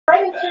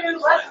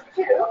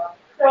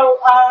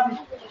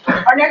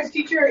next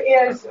teacher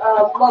is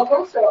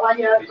local, so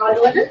Anja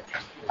Linden.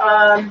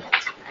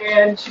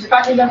 And she's a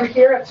faculty member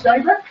here at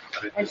Stony Brook,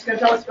 and she's going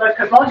to tell us about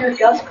cosmology with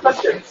galaxy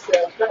clusters. So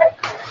go ahead.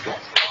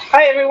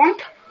 Hi everyone,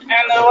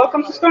 and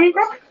welcome to Stony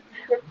Brook.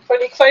 We're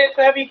pretty excited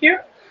to have you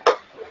here.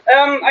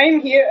 I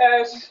am here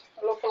as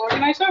a local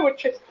organizer,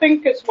 which I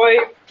think is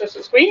why this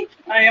is green.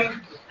 I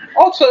am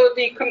also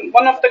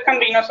one of the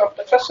conveners of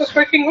the Clusters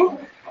Working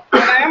Group,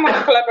 and I am on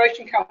the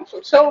Collaboration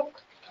Council. So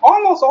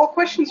almost all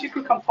questions you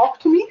can come talk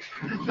to me.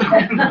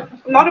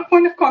 Not a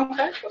point of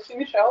contact, you'll see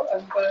Michelle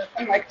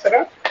and Mike,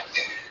 etc.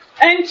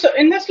 And so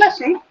in this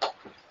lesson,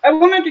 I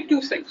wanted to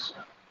do things.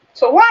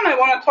 So one, I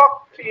want to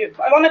talk to you.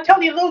 I want to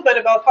tell you a little bit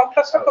about how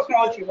cluster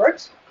cosmology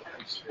works.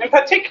 In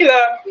particular,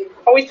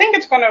 how we think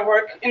it's going to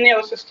work in the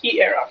LSST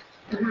era.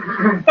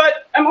 But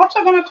I'm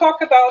also going to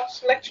talk about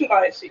selection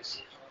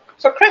biases.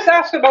 So Chris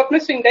asked about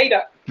missing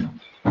data.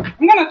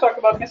 I'm going to talk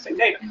about missing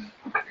data.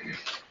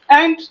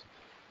 And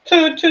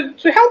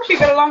to help you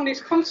get along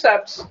these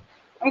concepts,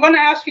 I'm going to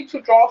ask you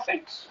to draw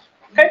things.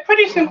 Okay,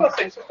 pretty simple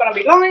things. It's going to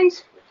be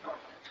lines.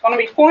 It's going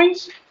to be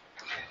points.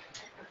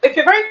 If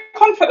you're very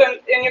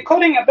confident in your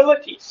coding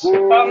abilities,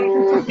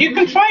 you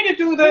can try to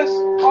do this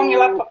on your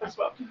laptop as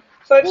well.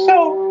 So if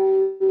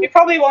so, you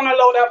probably want to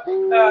load up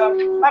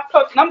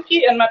matplotlib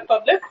and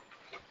matplotlib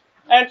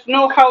and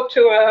know how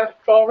to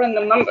draw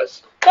random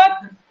numbers.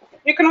 But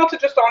you can also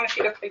just draw on a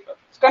sheet of paper.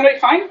 It's going to be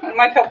fine, and it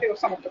might help you with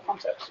some of the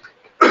concepts.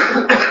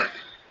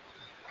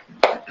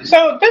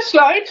 So this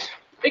slide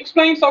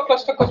explains how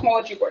cluster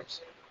cosmology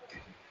works.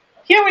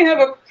 Here we have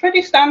a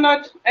pretty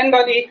standard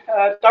n-body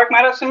dark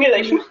matter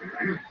simulation.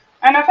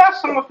 And I've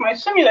asked some of my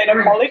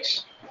simulator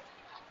colleagues,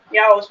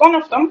 Yao is one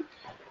of them,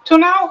 to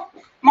now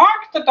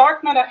mark the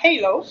dark matter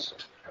halos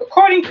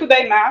according to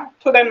their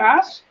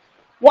mass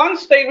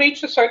once they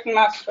reach a certain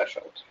mass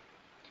threshold.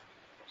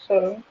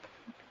 So,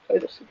 play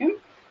this again.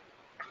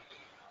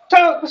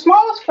 So the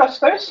smallest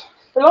clusters,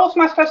 the lowest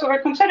mass clusters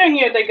we're considering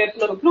here, they get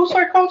little blue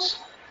circles,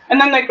 and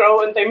then they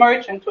grow and they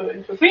merge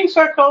into green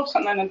circles,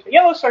 and then into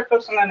yellow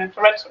circles, and then into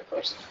red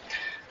circles.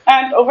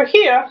 And over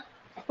here,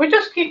 we're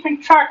just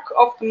keeping track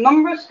of the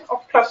numbers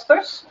of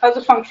clusters as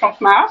a function of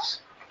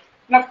mass.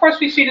 And of course,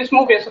 we see this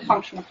movie as a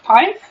function of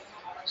time.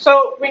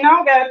 So we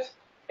now get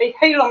a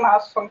halo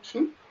mass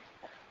function.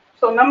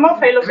 So number of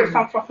halos is a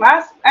function of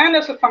mass and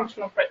as a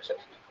function of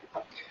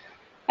redshift.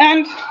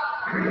 And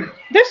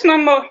this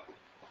number,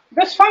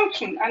 this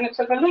function and its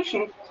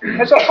evolution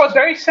is of course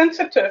very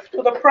sensitive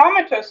to the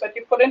parameters that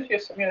you put into your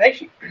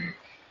simulation.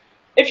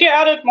 If you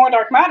added more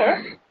dark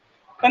matter,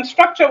 then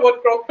structure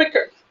would grow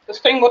quicker. This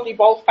thing would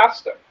evolve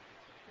faster.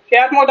 If you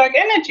add more dark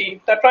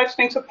energy, that drives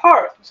things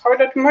apart. It's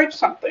harder to merge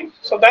something.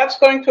 So that's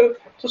going to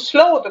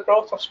slow the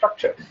growth of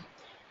structure.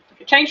 If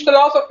you change the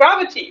laws of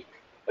gravity,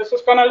 this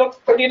is going to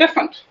look pretty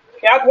different.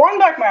 If you add warm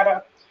dark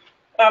matter,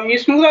 you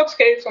smooth out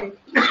scales and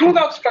smooth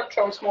out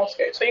structure on small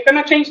scales. So you're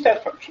going to change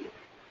that function.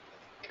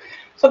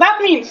 So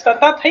that means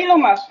that halo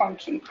mass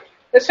function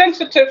is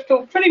sensitive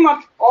to pretty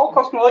much all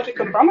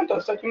cosmological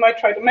parameters that you might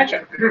try to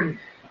measure.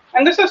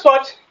 And this is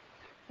what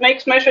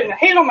makes measuring the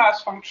halo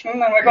mass function,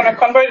 and we're going to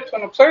convert it to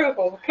an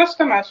observable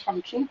cluster mass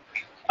function,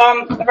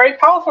 a very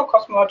powerful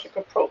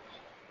cosmological probe.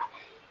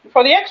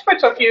 For the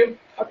experts of you,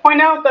 I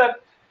point out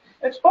that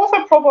it's both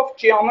a probe of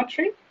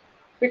geometry,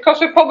 because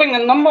we're probing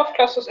the number of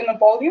clusters in a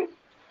volume.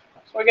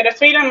 So we get a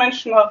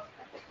three-dimensional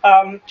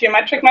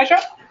geometric measure,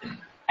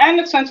 and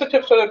it's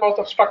sensitive to the growth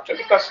of structure,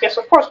 because yes,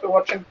 of course, we're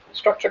watching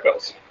structure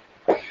growth.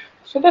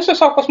 So this is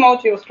how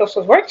cosmology with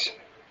clusters works,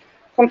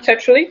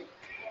 conceptually.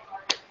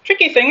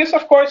 Tricky thing is,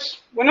 of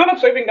course, we're not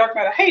observing dark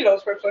matter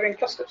halos, we're observing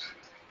clusters.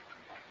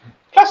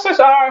 Clusters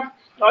are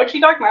largely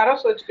dark matter,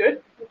 so it's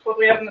good. That's what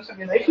we have in the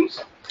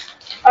simulations.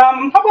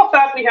 On top of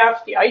that, we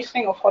have the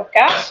icing of hot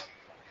gas.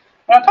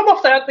 And on top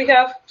of that, we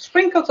have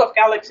sprinkles of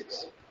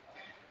galaxies.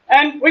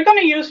 And we're going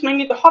to use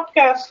mainly the hot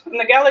gas and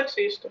the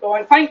galaxies to go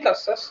and find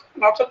clusters,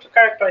 and also to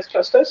characterize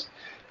clusters.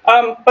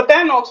 But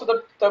then also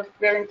the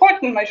very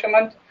important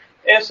measurement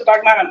is the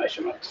dark matter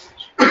measurement.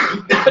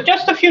 So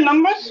just a few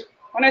numbers.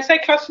 When I say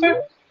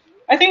cluster,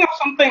 I think of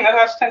something that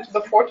has 10 to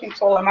the 14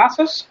 solar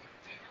masses.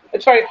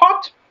 It's very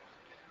hot.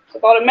 It's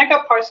about a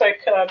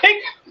megaparsec big.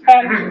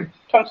 And in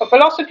terms of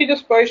velocity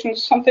dispersion,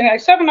 something like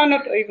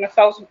 700 or even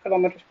 1,000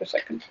 kilometers per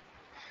second.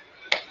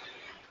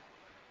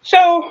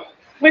 So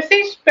with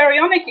these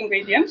baryonic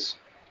ingredients,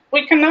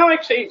 we can now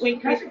actually...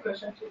 Ask a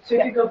question. So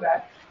if you go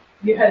back,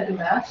 you had the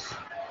mass.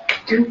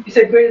 You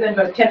said greater than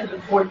about 10 to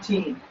the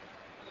 14.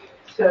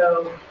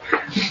 So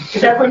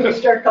is that when you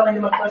start calling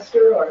them a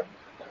cluster, or...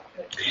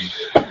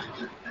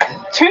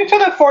 10 to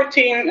the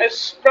 14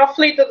 is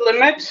roughly the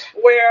limit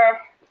where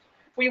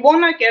we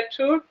want to get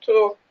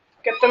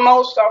get the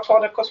most out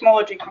of the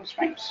cosmology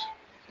constraints.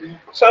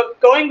 So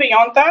going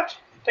beyond that,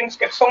 things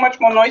get so much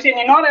more noisy, and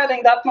you're not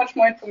adding that much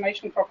more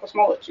information for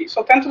cosmology.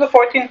 So 10 to the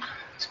 14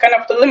 is kind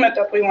of the limit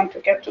that we want to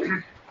get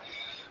to.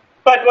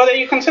 But whether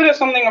you consider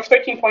something of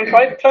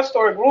 13.5 a cluster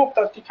or a group,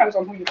 that depends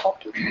on who you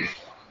talk to.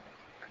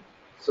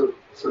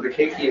 So the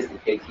KT is the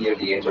KT of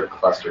the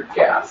interclustered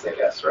gas, I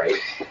guess, right?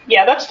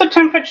 Yeah, that's the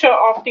temperature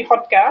of the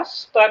hot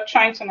gas that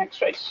shines in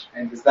X-rays.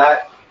 And does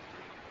that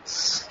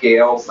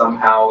scale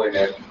somehow in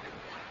a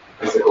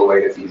physical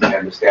way that's easy to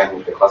understand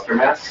with the cluster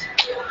mass?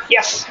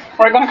 Yes,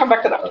 we're going to come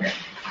back to that. Okay.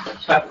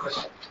 I have a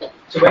question.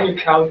 So when you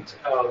count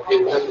the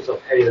numbers of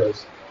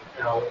halos,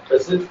 now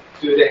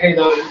do the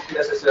halos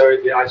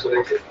necessarily be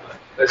isolated?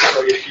 Let's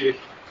say if you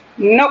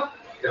Nope.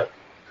 no.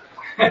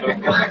 We're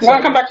going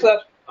to come back to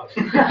that.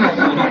 Okay.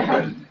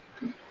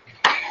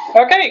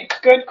 Okay,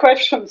 good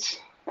questions.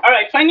 All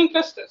right, finding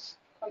clusters.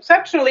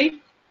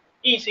 Conceptually,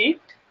 easy.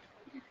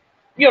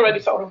 You already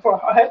saw it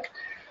ahead.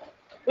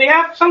 We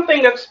have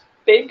something that's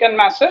big and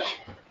massive,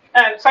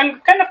 and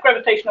some kind of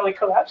gravitationally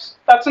collapse.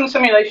 That's in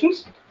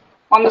simulations.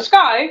 On the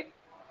sky,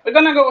 we're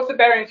going to go with the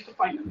baryons to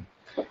find them.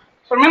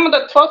 So remember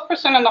that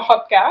 12% in the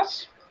hot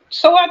gas,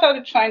 so hot that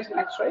it shines in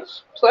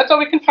X-rays. So that's how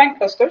we can find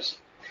clusters.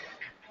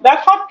 That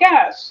hot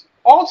gas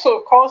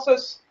also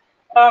causes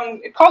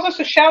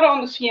a shadow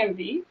on the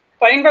CMB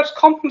by inverse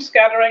Compton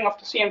scattering of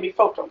the CMB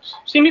photons.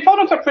 CMB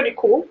photons are pretty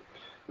cold.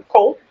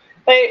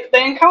 They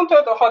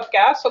encounter the hot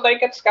gas, so they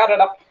get scattered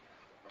up.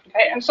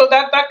 Okay, and so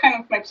that kind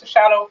of makes a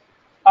shadow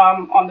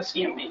on the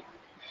CMB.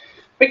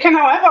 We can,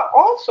 however,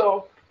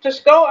 also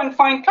just go and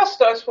find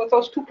clusters with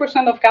those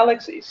 2% of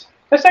galaxies.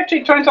 This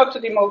actually turns out to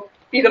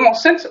be the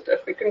most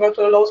sensitive. We can go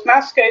to the lowest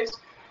mass scales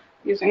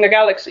using the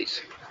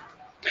galaxies.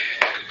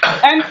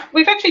 And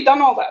we've actually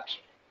done all that.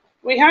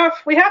 We have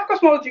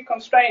cosmology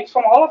constraints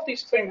from all of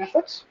these three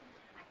methods.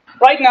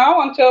 Right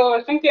now, until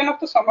I think the end of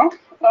the summer,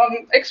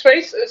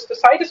 X-rays is the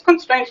tightest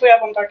constraints we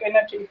have on dark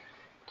energy.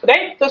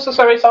 Today, this is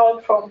a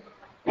result from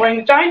running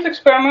the giant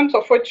experiment,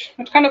 of which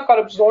it kind of got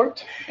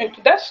absorbed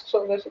into DEST,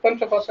 so there's a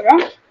bunch of us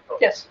around.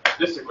 Yes?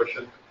 Just a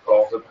question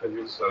for the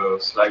previous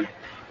slide.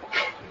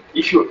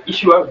 If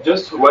you have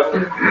just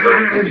one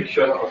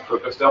prediction of a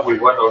cluster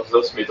with one of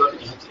those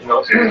methods, is it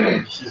enough to say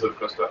this is a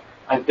cluster?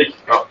 And take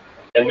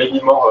and maybe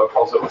more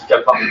for the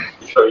optical part.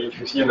 If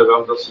you see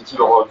another velocity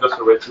or just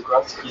a red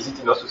sequence, is it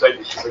enough to say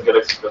this is a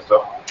galaxy cluster?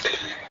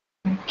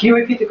 Can you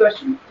repeat the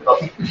question? Oh.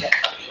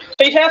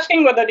 So he's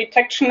asking whether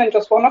detection in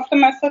just one of the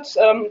methods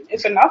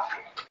is enough.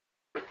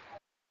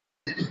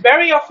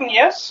 Very often,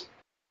 yes.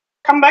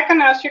 Come back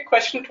and ask your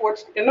question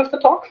towards the end of the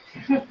talk.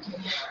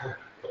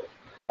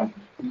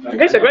 You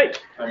guys are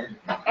great.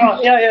 Oh,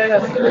 yeah.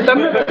 Then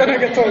we're gonna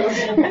get to this.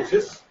 Is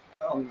this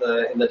in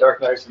the dark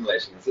matter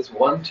simulation? Is this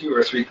 1, 2,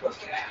 or 3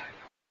 clusters?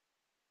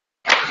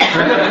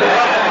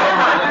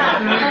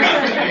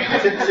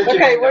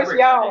 Okay, where's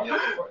Yao?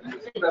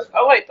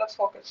 Oh wait, that's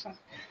focus.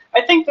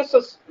 I think this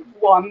is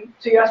 1.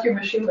 So you ask your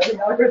machine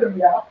learning algorithm,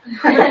 yeah.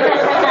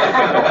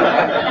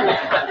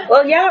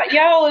 Well,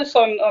 Yao is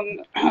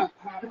on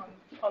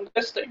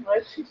this thing,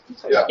 right?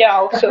 Yeah.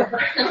 Yao. So,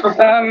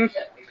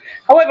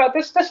 however,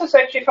 this is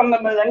actually from the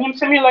Millennium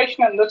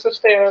simulation, and this is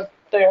their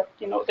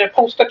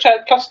poster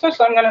child cluster.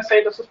 So I'm going to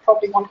say this is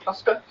probably 1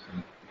 cluster.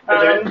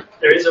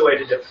 There is a way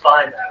to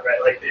define that, right?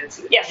 Like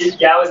yes.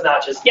 Yao is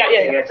not just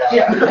looking at that.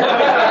 Yeah.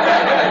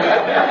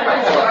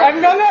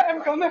 I'm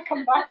gonna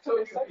come back to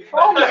this. I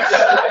promise.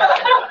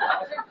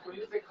 When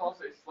you say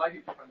cluster, it's slightly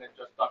different than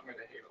just dark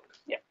matter halos.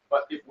 Yeah.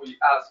 But if we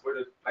ask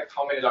whether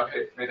how many dark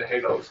matter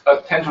halos,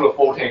 10 to the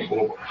 14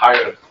 or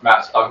higher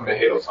mass dark matter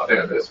halos are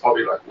there, there's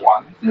probably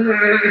 1,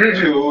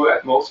 2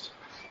 at most.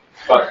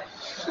 But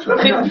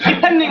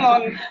depending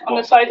on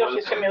the size of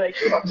your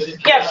simulation.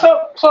 Yeah,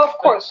 so of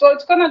course, so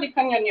it's gonna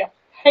depend on your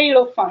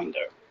halo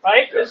finder,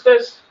 right? Is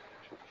this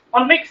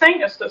one big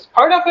thing? Is this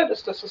part of it?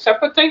 Is this a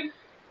separate thing?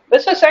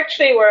 This is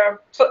actually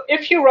where, so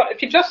if you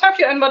just have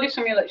your n-body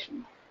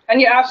simulation and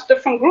you ask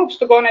different groups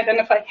to go and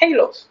identify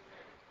halos,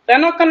 they're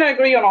not gonna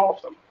agree on all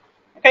of them.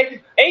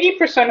 Okay,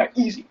 80% are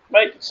easy,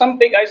 right? Some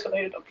big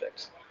isolated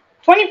objects.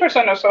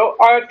 20% or so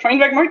are train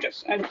wreck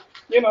merges, and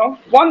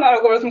one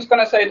algorithm is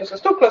going to say this is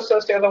 2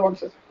 clusters, the other one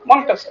says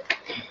 1 cluster.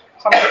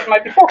 Sometimes it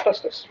might be 4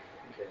 clusters.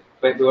 Okay.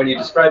 But when you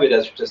describe it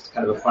as just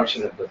kind of a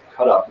function of the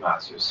cutoff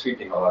mass, you're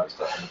sweeping a lot of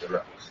stuff into the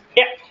reference.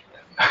 Yeah.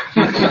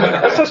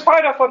 This is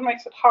part of what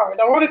makes it hard.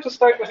 I wanted to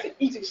start with the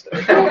easy stuff.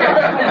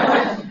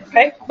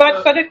 Okay,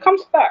 but it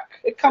comes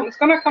back. It's going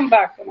to come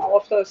back in all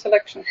of the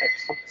selection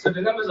types. So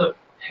the numbers of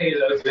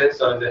halos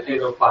depends on the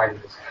halo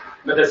finders.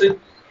 But does it?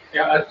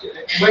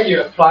 When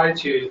you apply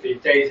to the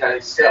data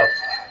itself,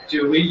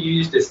 do we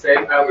use the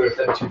same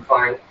algorithm to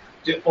find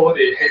all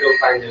the halo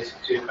finders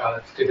to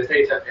the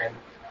data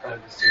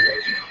and the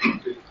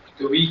simulation?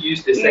 Do we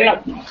use the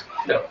same?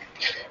 No.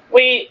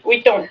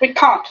 We don't. We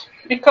can't,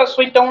 because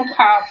we don't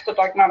have the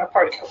dark matter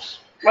particles,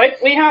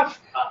 right? We have.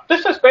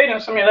 This is great in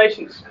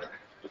simulations.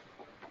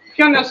 If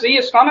you're a Z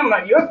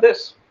astronomer, you have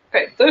this.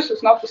 Okay, this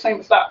is not the same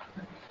as that.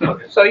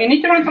 Okay. So you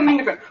need to run something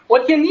different.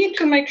 What you need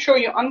to make sure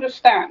you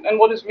understand, and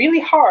what is really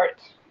hard,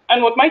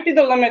 and what might be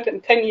the limit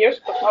in 10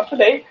 years, but not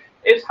today,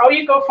 is how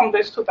you go from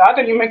this to that,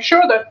 and you make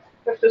sure that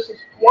if this is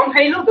 1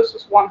 halo, this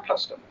is 1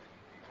 cluster.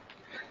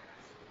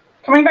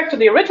 Coming back to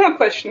the original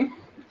question,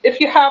 if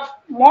you have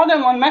more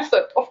than 1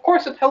 method, of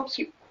course it helps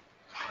you,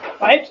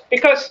 right?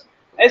 Because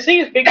SE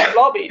is big and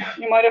blobby,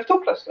 you might have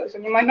 2 clusters,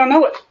 and you might not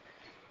know it.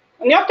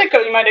 In the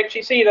optical, you might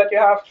actually see that you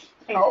have,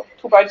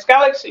 2 bright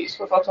galaxies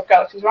with lots of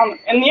galaxies around them.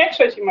 In the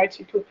X-rays, you might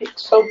see 2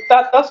 peaks. So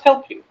that does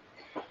help you.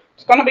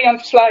 It's going to be on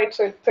slide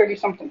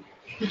 30-something.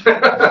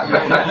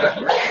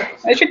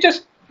 I should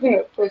just,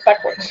 do it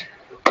backwards.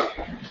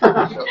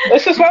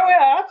 This is where we're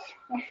at.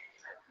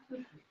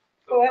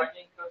 Go ahead.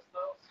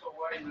 So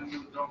why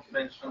you don't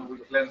mention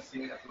with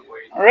lensing as a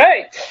way? All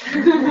right.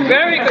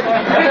 Very good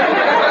one.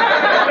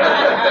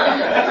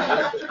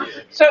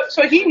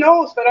 So he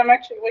knows that I'm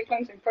actually a wake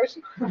lensing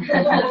person.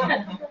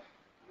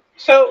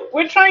 So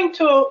we're trying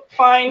to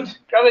find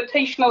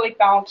gravitationally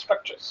bound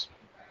structures.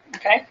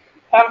 Okay?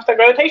 If they're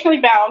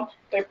gravitationally bound,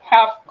 they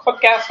have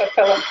hot gas that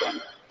fell into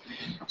them.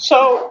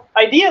 So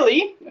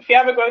ideally, if you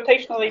have a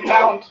gravitationally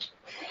bound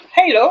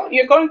halo,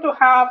 you're going to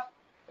have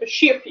a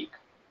shear peak,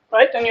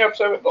 right, in your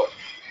observable.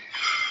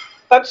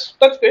 That's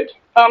good.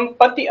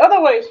 But the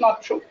other way is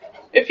not true.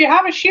 If you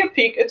have a shear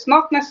peak, it's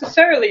not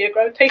necessarily a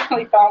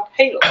gravitationally bound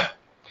halo.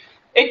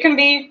 It can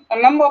be a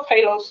number of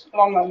halos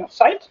along line of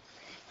sight.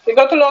 If you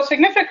go to lower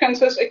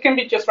significances, it can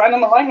be just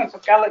random alignments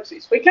of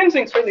galaxies. Wake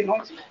lensing is really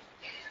noisy.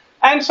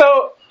 And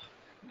so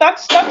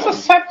that's a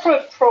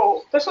separate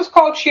probe. This is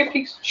called shear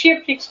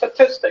peak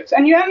statistics.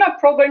 And you end up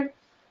probing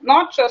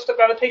not just the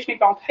gravitationally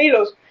bound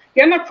halos,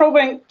 you end up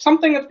probing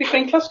something that's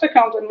between cluster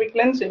count and weak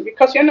lensing,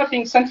 because you end up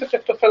being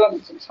sensitive to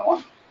filaments and so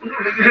on.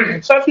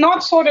 So I've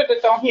not sorted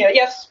it down here.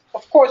 Yes,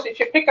 of course, if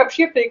you pick up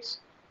shear peaks,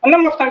 a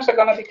number of times they're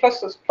going to be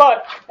clusters,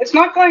 but it's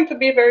not going to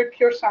be a very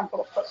pure sample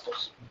of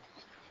clusters.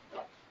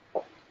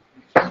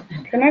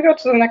 Can I go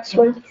to the next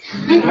slide?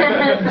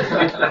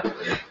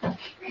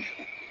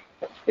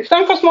 We've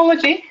done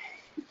cosmology.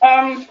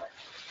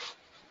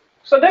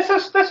 So this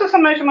is a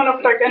measurement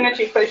of dark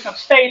energy equation of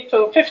state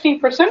to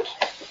 15%.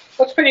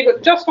 That's pretty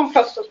good, just on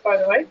clusters, by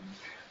the way.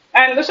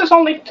 And this is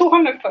only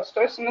 200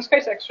 clusters, in this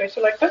case X-ray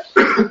selected.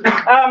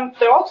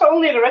 They're also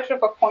only at a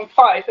redshift of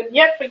 0.5, and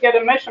yet we get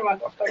a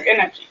measurement of dark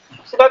energy.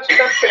 So that's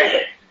pretty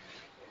good.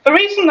 The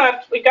reason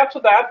that we got to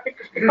that,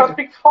 because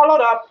we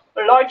followed up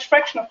a large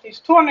fraction of these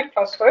 200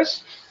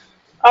 clusters,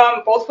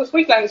 both with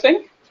weak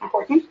lensing,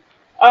 important,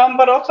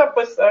 but also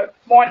with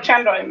more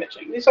Chandra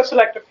imaging. These are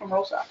selected from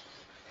ROSA.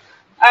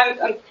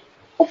 And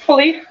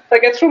hopefully, if I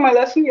get through my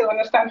lesson, you'll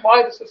understand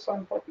why this is so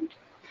important.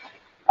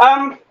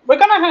 We're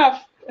going to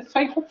have, I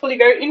think, hopefully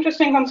very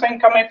interesting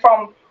content coming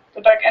from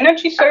the dark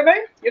energy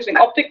survey using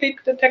optically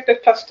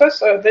detected clusters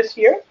this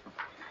year.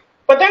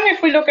 But then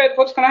if we look at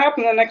what's going to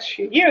happen in the next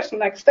few years, the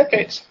next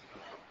decades,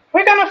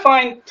 we're going to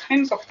find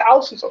tens of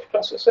thousands of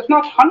clusters, if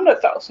not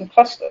 100,000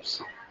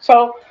 clusters.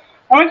 So,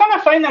 and we're going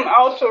to find them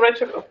out to a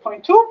redshift of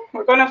 0.2.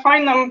 We're going to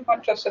find them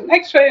not just in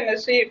X-ray and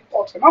SE,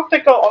 also in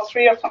optical, all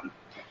 3 of them.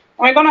 And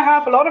we're going to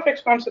have a lot of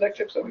experiments with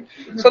X-ray observing.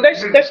 So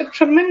there's a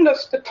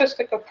tremendous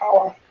statistical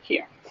power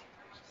here.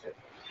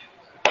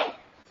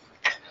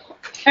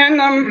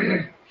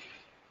 And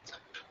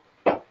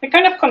we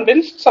kind of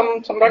convinced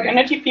some dark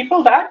energy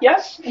people that,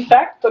 yes, in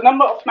fact, the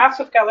number of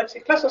massive galaxy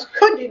clusters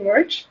could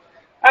emerge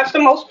as the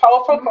most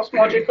powerful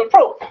cosmological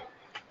probe.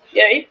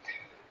 Yay.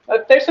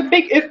 But there's a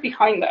big if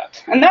behind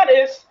that. And that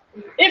is,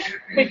 if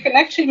we can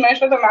actually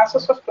measure the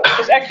masses of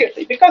clusters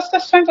accurately, because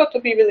this turns out to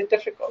be really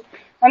difficult.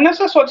 And this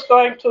is what's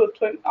going to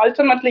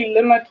ultimately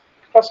limit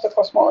cluster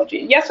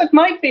cosmology. Yes, it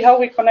might be how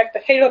we connect the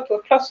halo to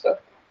a cluster,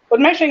 but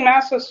measuring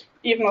masses,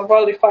 even of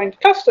well-defined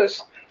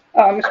clusters,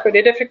 is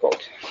pretty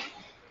difficult.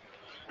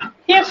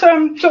 Yes,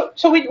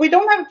 so we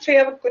don't actually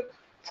have a good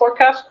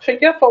forecast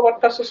figure for what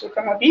clusters are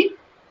going to be.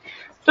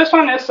 This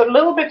one is a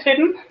little bit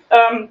hidden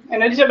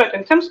in Elizabeth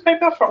and Tim's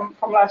paper from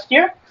last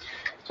year.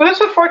 So this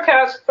is a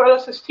forecast for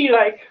LSST,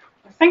 like,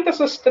 I think this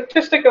is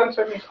statistical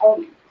uncertainty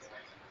only.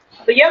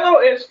 The yellow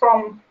is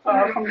from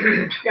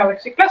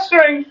galaxy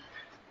clustering,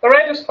 the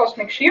red is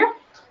cosmic shear.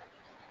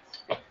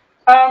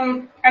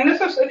 And this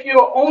is if you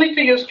are only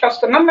to use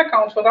cluster number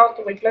counts without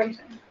the weak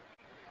lensing.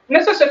 And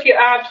this is if you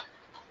add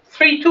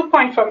 3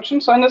 2-point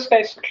functions, so in this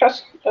case,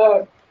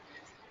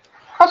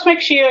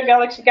 cosmic shear,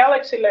 galaxy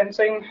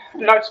lensing,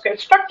 and large-scale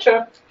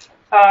structure,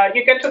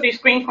 you get to these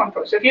green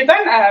contours. If you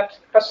then add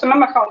cluster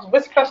number counts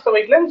with cluster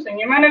weak lensing,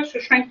 you manage to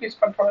shrink these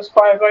contours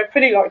by a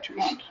pretty large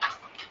amount.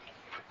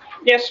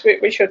 Yes,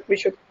 we should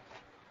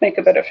make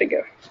a better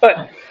figure.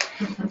 But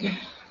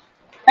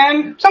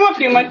and some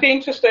of you might be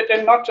interested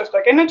in not just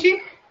dark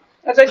energy.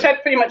 As I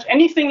said, pretty much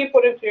anything you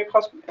put into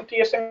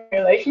your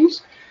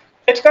simulations,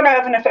 it's going to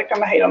have an effect on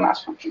the halo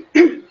mass function.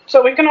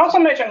 So we can also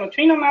measure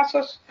neutrino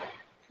masses,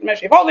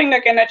 measure evolving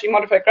dark energy,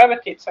 modify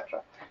gravity,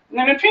 etc. And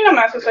the neutrino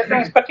masses, I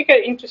think, is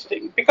particularly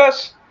interesting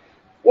because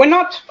we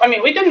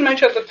didn't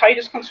measure the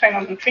tightest constraint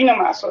on neutrino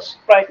masses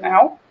right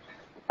now,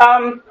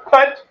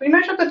 but we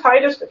measured the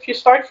tightest if you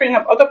start freeing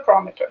up other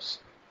parameters.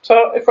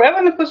 So if we're ever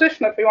in a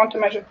position that we want to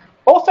measure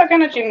both dark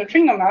energy and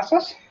neutrino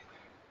masses,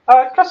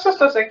 clusters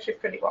does actually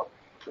pretty well.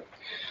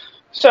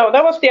 So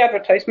that was the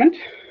advertisement.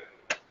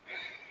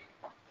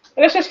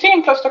 LSST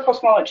and cluster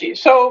cosmology.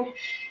 So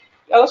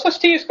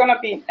LSST is going to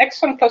be an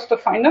excellent cluster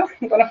finder.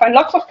 I'm going to find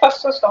lots of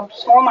clusters down to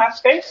small mass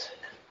scales,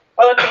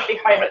 relatively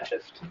high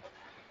redshift.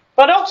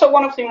 But also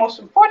one of the most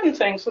important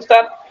things is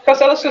that because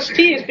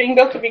LSST is being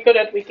built to be good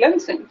at weak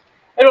lensing,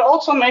 it will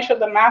also measure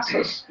the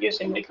masses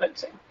using weak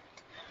lensing.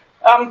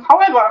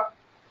 However,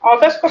 our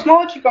best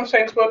cosmology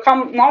constraints will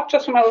come not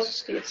just from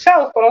LSST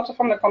itself, but also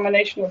from the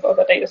combination with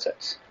other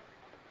datasets.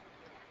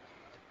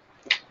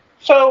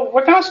 So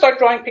we're going to start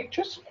drawing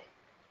pictures.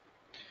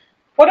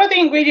 What are the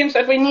ingredients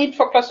that we need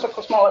for cluster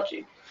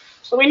cosmology?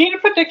 So we need a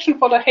prediction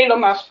for the halo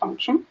mass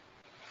function.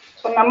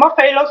 So number of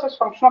halos as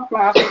function of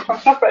mass, as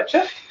function of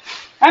redshift,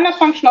 and as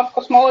function of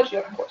cosmology,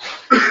 of course.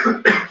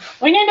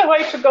 We need a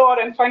way to go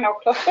out and find our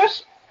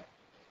clusters.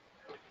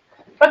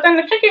 But then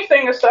the tricky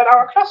thing is that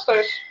our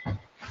clusters,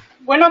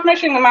 we're not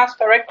measuring the mass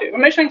directly. We're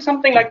measuring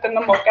something like the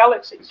number of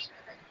galaxies.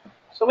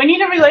 So we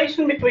need a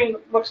relation between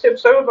what's the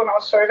observable in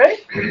our survey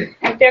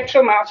and the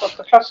actual mass of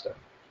the cluster.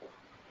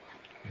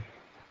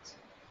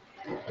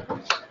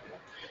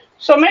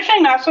 So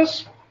measuring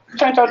masses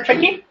turns out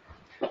tricky.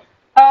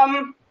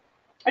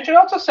 I should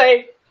also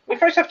say we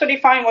first have to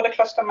define what a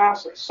cluster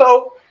mass is.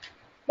 So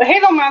the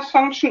halo mass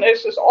function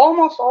is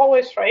almost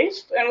always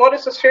raised, and what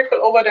is the spherical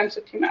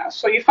overdensity mass?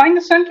 So you find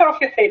the center of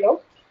your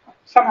halo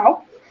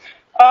somehow,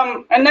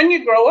 and then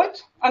you grow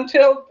it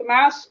until the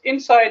mass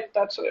inside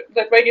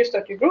that radius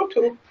that you grew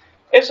to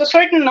is a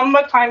certain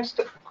number times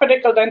the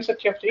critical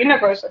density of the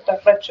universe at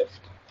that redshift.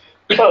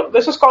 So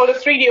this is called a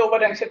 3D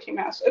overdensity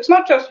mass. It's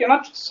not just, you're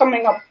not just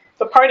summing up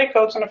the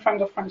particles in a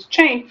friends of friends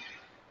chain.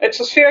 It's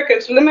a spherical,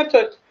 it's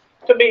limited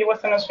to be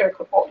within a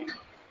spherical volume.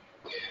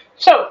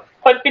 So,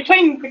 but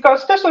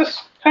because this is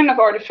kind of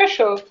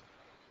artificial,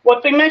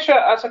 what we measure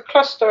as a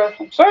cluster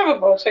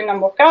observable, say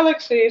number of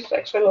galaxies,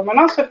 X-ray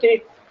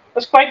luminosity,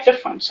 is quite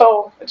different.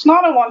 So it's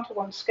not a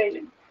one-to-one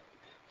scaling.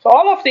 So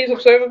all of these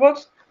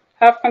observables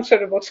have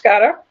considerable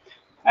scatter.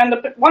 And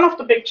one of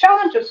the big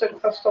challenges in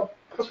cluster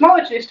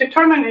cosmology is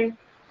determining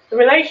the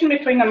relation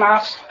between the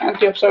mass and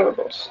the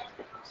observables.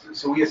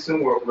 So we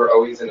assume we're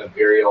always in a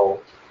virial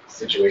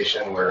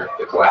situation where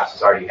the collapse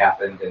has already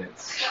happened and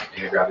it's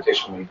in a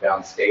gravitationally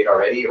bound state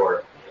already,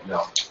 or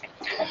no?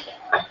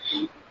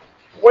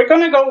 We're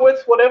going to go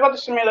with whatever the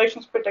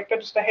simulations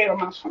predicted is the halo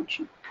mass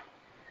function.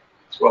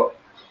 Well,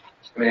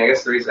 I mean, I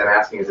guess the reason I'm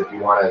asking is if you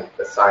want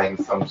to assign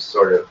some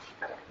sort of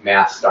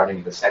mass starting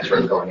at the center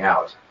and going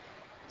out.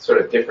 It's sort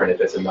of different if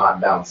it's a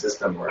non-bound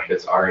system or if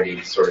it's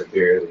already sort of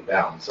virially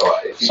bound. So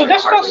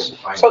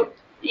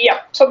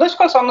this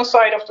goes on the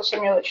side of the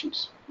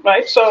simulations,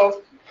 right?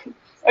 So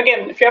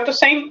again, if you have the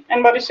same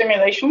n-body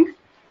simulation,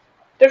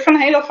 different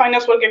halo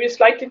finders will give you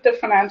slightly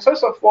different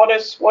answers of what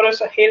is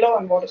a halo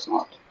and what is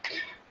not.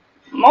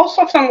 Most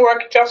of them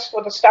work just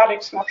with a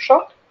static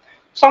snapshot.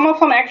 Some of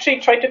them actually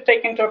try to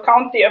take into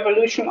account the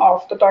evolution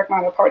of the dark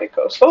matter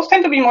particles. Those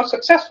tend to be more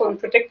successful in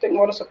predicting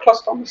what is a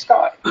cluster on the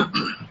sky,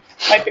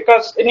 right?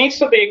 Because it needs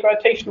to be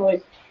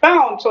gravitationally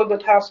bound so that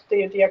it has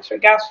the X-ray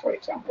gas, for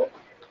example.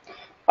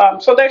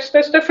 So there's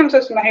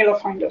differences in the halo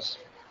finders.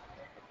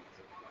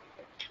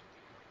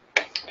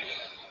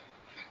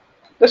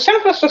 The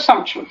simplest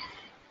assumption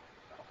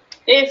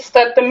is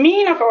that the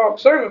mean of our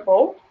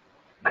observable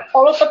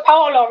follows the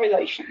power law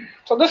relation.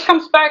 So this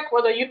comes back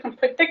whether you can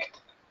predict,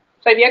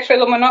 say, the X-ray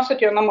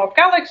luminosity or number of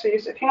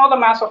galaxies if you know the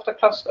mass of the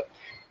cluster.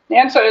 The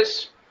answer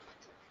is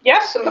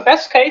yes, in the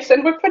best case,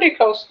 and we're pretty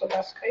close to the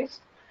best case.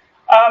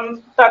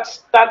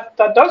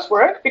 That does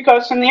work,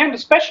 because in the end,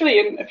 especially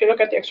if you look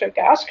at the X-ray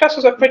gas,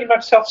 clusters are pretty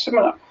much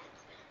self-similar.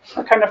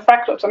 They're kind of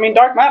fractals. I mean,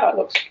 dark matter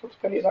looks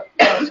pretty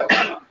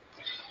self-similar.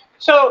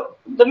 So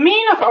the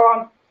mean of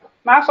our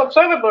mass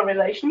observable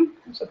relation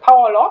is the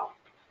power law.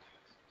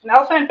 And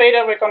alpha and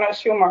beta we're going to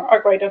assume are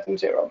greater than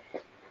 0.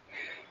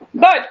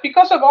 But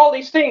because of all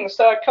these things,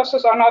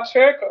 clusters are not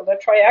spherical, they're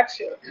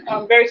triaxial,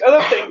 various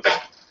other things,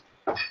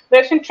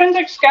 there's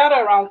intrinsic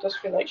scatter around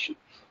this relation.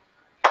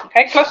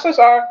 Okay, clusters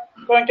are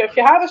going to, if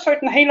you have a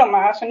certain halo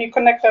mass and you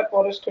connect that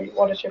what is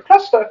your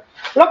cluster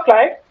look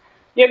like,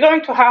 you're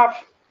going to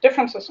have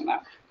differences in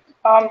that.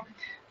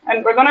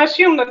 And we're going to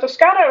assume that the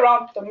scatter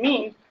around the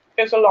mean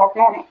is a log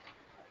normal.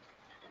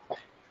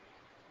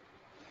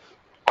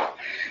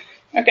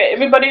 Okay,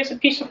 everybody has a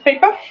piece of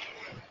paper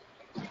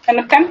and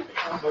a pen.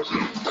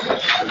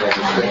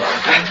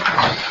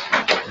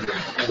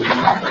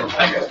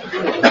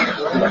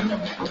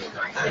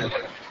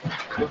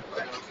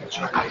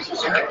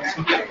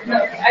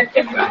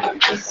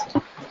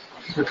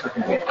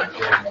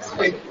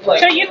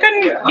 So you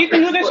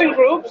can do this in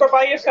groups or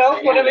by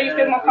yourself, whatever you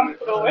feel more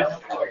comfortable with.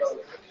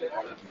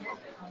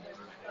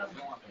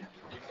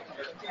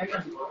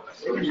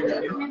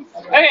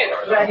 Okay,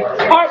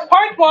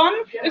 part 1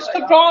 is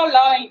to draw a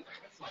line.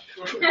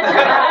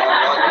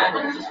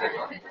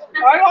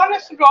 Part 1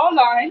 is to draw a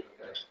line.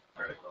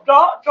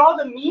 Draw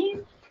the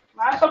mean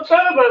mass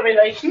observable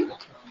relation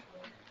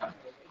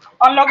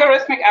on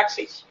logarithmic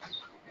axes.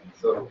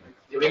 So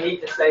do we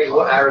need to say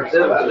what our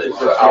observable is?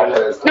 So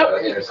alpha is No.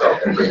 the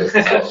intercept and beta is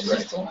the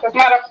Doesn't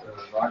matter.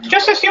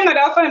 Just assume that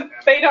alpha and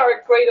beta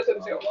are greater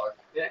than 0.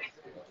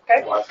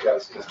 Okay? Well,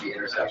 that's just the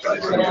intercept.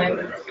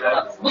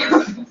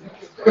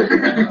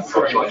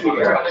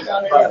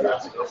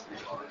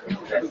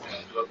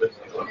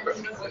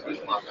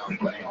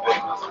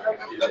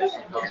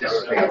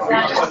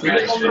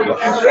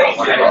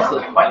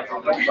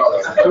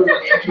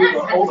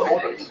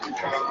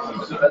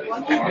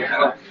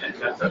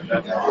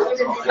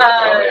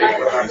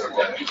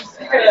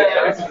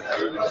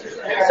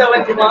 So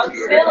at the log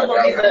scale, it'll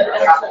be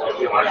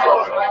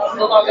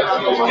the log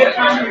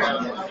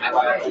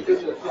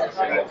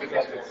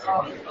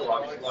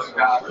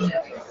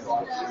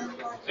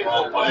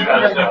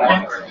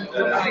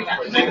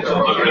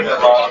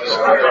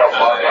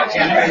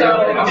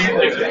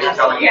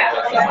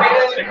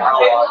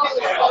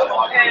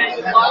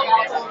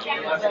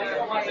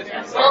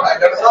I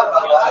never thought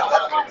about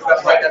that.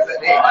 That's why that's the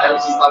name. I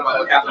always just thought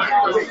about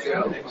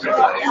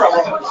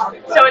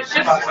So it's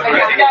just, I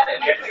got it.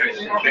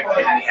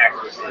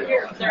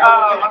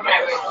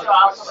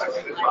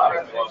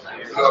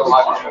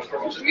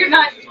 You're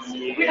not,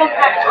 we don't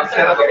have to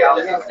say if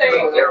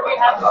we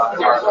have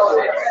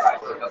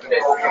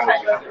this kind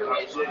of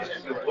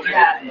relationship.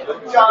 Yeah.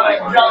 John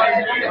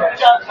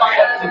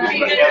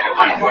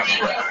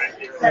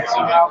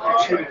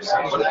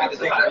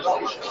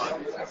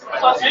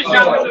Sausage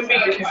John would be,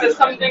 so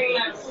something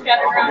that's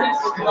scattered around is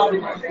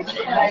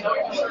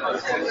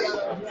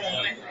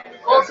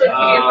also, if you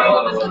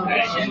roll this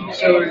location,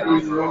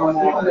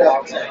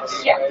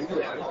 yeah.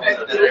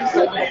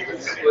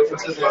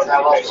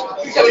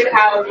 So we'd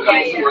have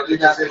like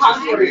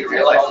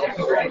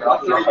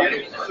contours.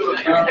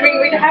 I mean,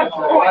 we'd have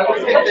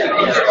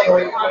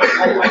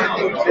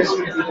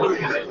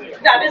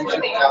that is the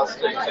thing.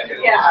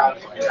 Yeah.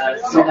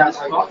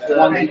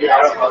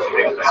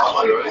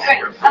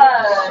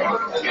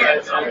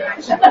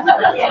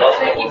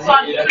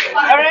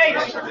 All right.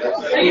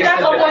 So you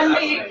have a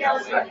 1D.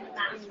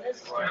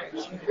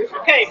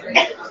 Okay.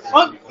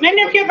 Well,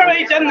 many of you have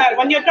already done that.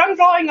 When you're done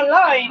drawing a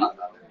line,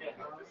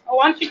 I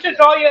want you to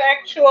draw your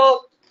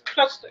actual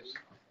clusters.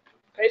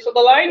 Okay, so the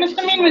line is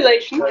the mean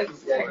relation,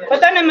 but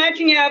then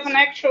imagine you have an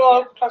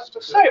actual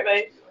cluster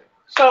survey.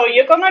 So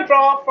you're going to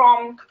draw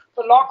from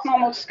the log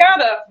normal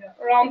scatter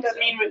around that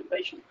mean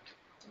relation.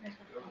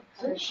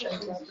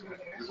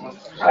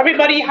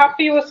 Everybody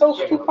happy with those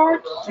two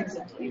parts?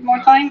 Need more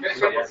time?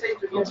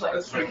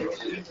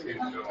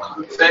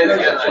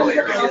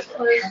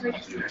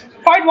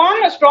 Part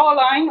 1 is draw a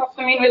line of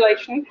the mean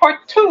relation.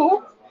 Part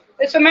 2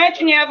 is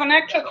imagine you have an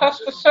actual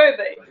cluster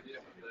survey.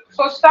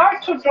 So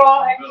start to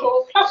draw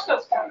actual cluster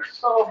points.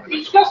 So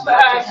each cluster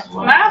has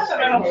mass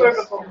and an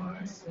observable.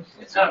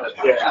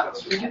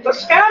 The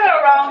scatter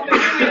around the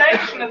mean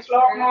relation is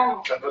log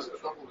normal.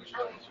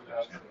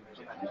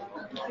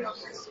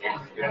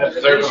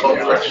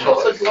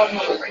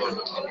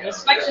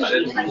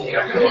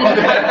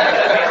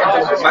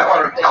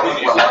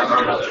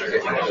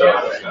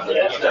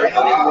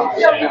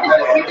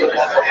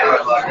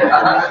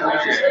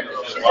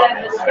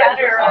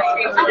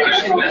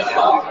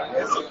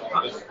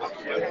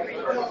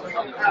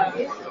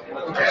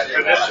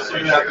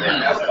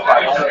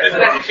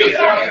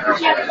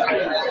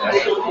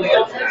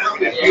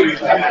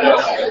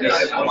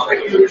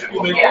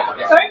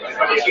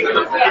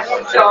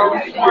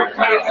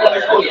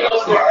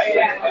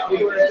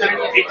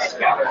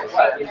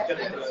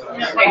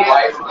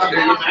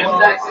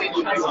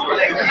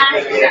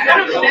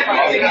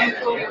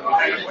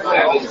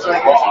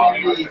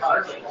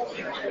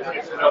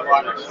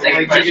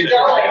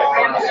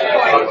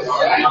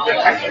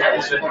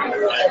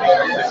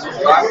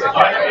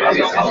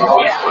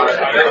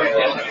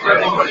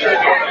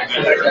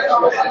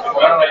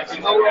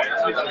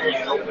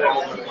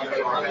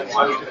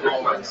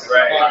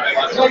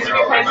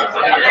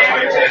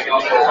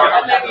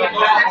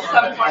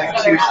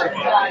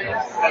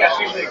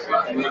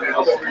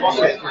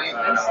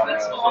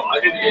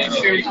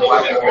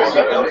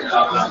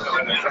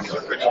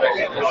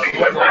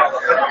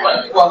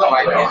 Well, no,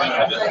 I don't.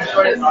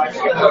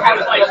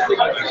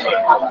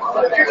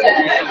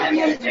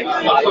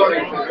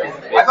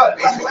 I thought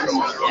basically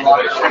a lot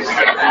of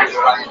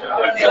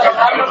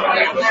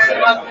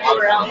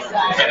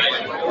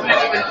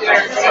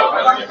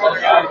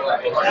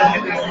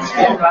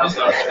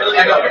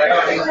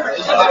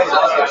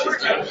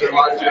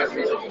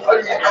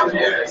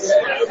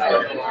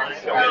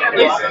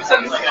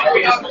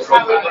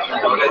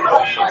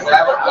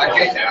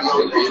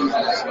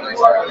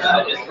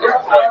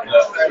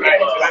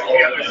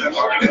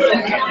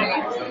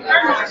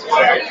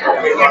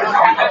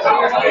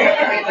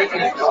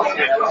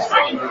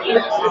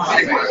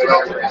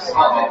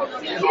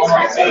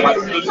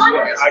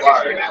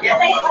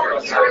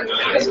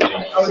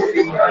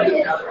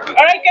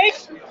All right,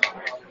 guys.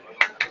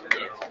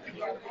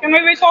 Can we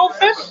resolve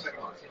this?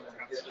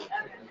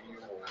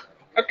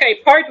 Okay,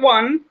 part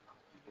 1.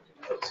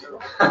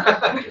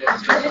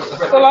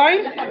 The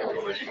line.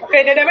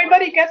 Okay, did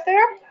everybody get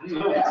there?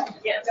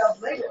 Yes.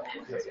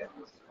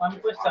 One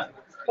question.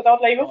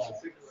 Without labels?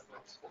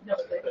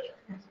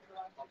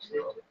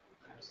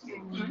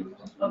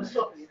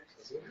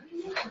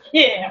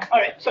 Yeah, all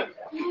right. So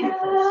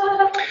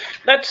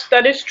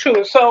that is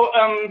true. So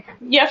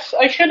yes,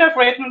 I should have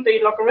written the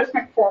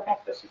logarithmic form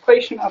of this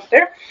equation up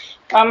there.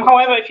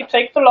 However, if you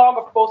take the log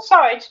of both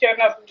sides, you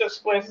end up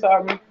just with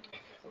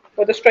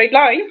with a straight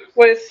line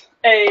with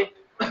a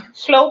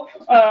slope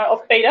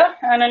of beta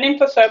and an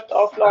intercept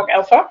of log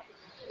alpha.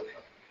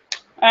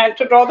 And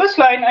to draw this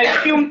line, I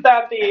assumed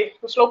that the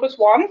slope is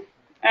 1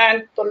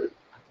 and the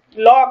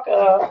log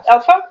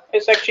alpha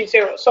is actually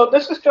 0. So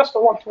this is just a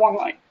one-to-one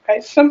line. Okay,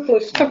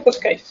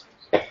 simplest case.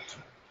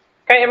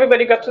 Okay,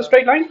 everybody got to the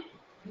straight line?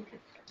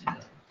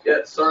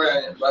 Yeah, sorry,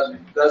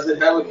 but does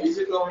it have a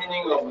physical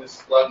meaning of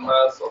this log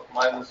mass of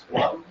 -1? Does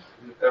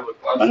it have a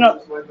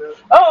consequence like that?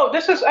 Oh,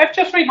 this is, I've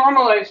just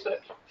renormalized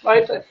it,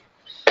 right?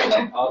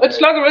 It's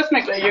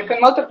logarithmically. You can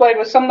multiply it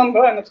with some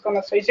number and it's going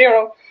to say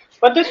 0.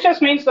 But this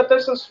just means that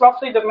this is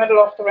roughly the middle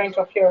of the range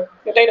of your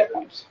data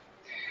points.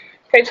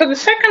 Okay, so the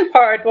second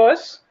part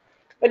was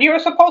that you were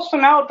supposed to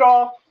now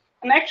draw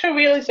an actual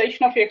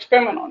realization of your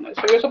experiment on this.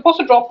 So you're supposed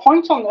to draw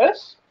points on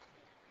this.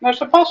 And they're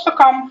supposed to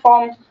come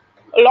from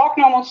a log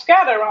normal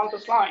scatter around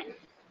this line.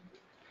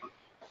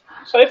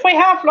 So if we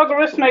have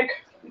logarithmic,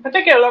 in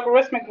particular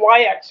logarithmic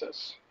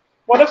y-axis,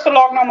 what does the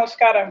log normal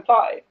scatter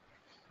imply?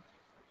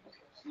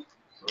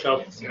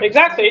 No.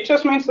 Exactly, it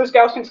just means this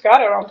Gaussian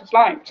scatter around this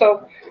line.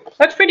 So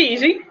that's pretty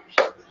easy.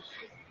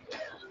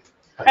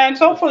 And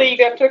so hopefully you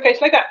get to a case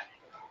like that.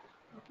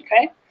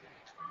 Okay.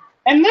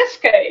 In this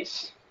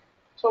case,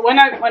 so when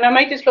I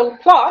make these little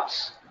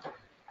plots,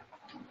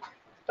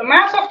 the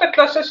mass of the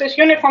clusters is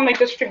uniformly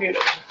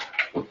distributed.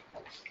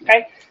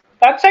 Okay,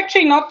 that's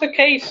actually not the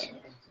case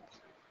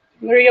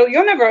in the real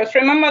universe.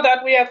 Remember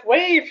that we have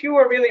way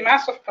fewer really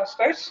massive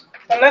clusters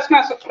than less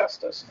massive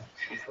clusters.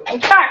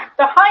 In fact,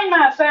 the high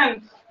mass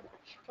end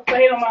of the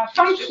halo mass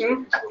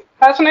function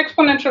has an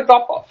exponential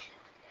drop-off.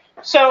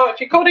 So if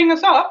you're coding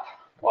this up,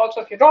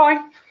 also if you're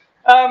drawing,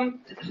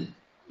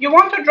 you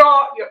want to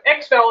draw your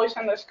x values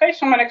in this case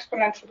from an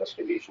exponential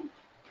distribution.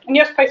 And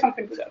yes, pay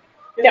something to that.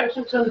 Yeah.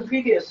 So the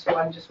previous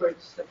one, just where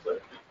it's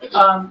simpler.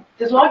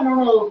 Does log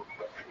normal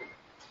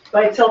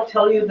by itself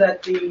tell you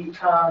that the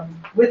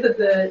width of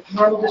the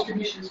normal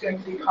distribution is going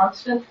to be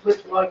constant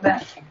with log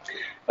mass?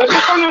 This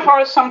is one of our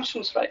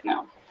assumptions right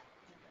now.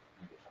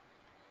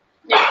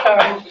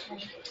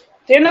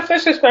 The end of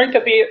this is going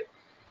to be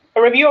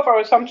a review of our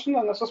assumptions,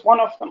 and this is one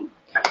of them.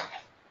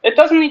 It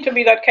doesn't need to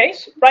be that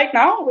case. Right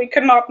now, we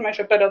cannot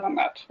measure better than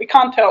that. We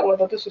can't tell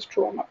whether this is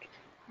true or not.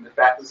 The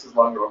fact this is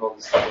log normal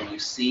is something you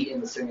see in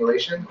the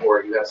simulation,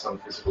 or you have some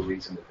physical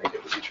reason to think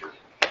it would be true?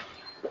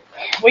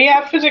 We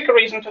have physical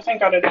reason to think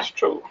that it is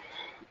true.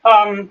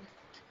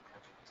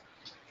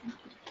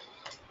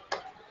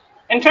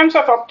 In terms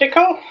of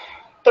optical,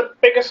 the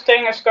biggest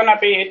thing is going to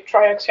be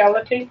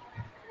triaxiality.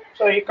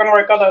 So you can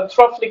work out that it's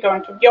roughly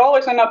going to, you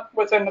always end up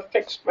within a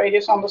fixed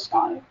radius on the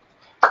sky.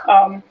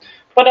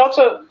 But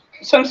also,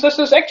 since this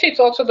is actually, it's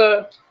also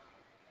the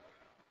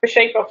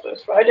shape of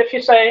this, right? If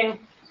you're saying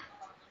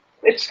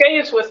it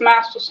scales with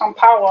mass to some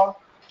power,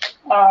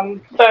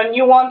 then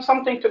you want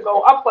something to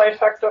go up by a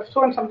factor of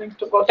 2 and something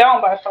to go down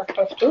by a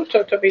factor of 2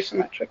 to be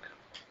symmetric.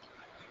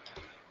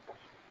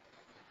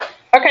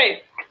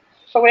 Okay,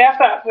 so we have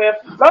that. We have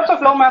lots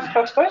of low mass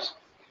clusters,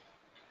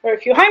 very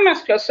few high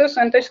mass clusters,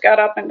 and they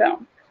scatter up and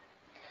down.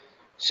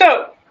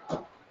 So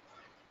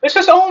this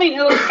is only an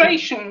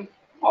illustration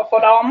of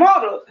what our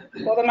model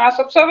for the mass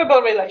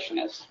observable relation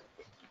is.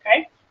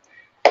 Okay.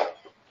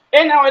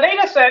 In our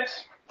data set,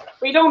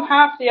 we don't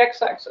have the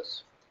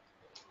x-axis.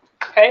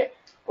 Okay.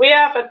 We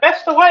have at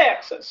best the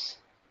y-axis.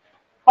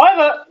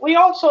 However,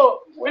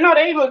 we're not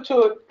able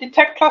to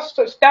detect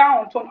clusters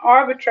down to an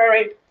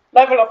arbitrary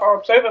level of our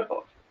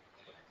observable.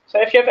 So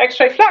if you have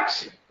X-ray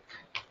flux,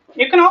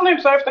 you can only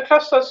observe the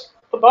clusters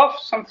above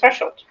some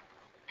threshold.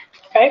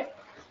 Okay.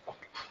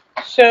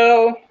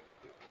 So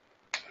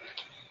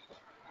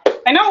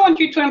I now want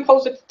you to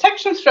impose a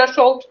detection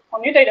threshold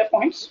on your data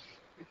points.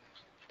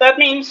 That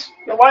means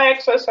the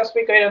y-axis has to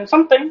be greater than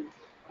something,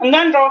 and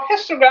then draw a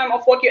histogram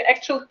of what your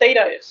actual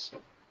data is.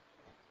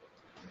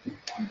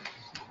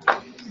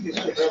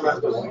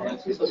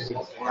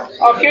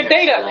 Of your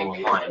data.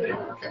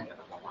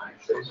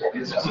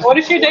 What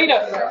is your data?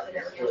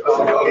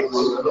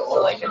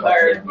 Like if I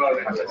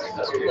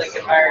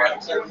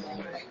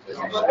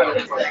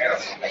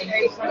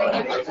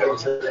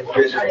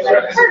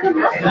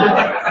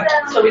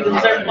so we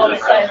observe both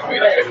sides of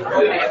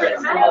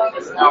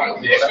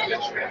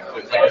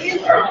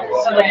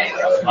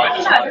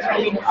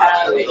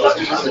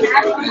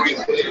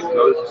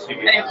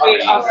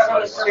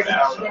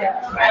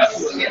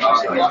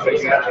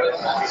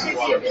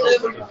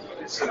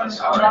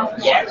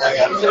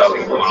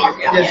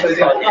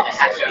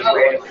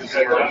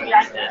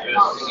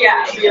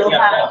yeah, you'll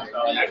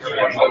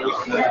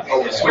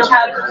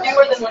have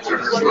fewer than what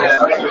you're looking at.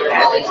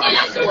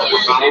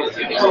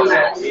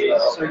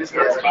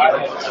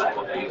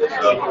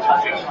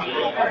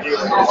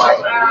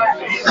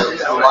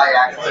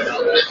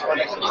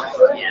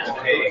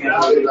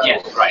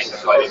 Yes, right.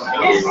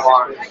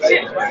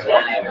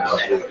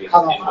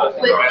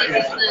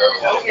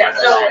 Yeah,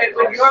 so it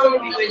would normally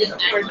be weighted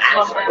towards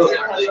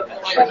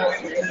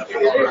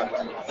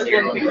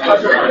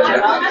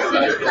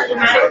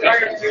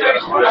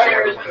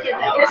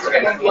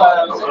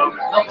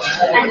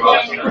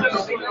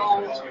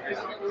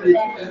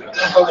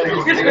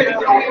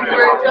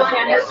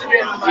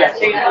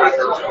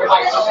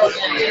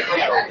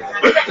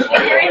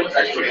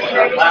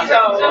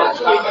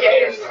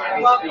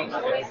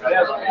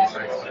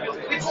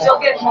We'd still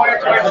get more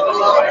towards the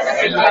lower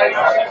end.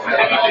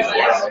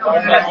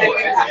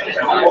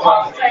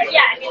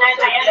 Yeah, I mean, I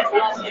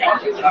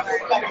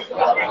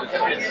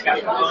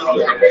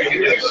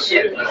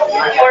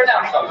or no.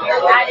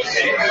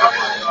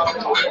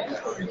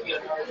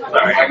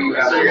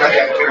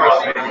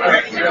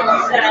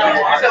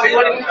 So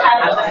what do we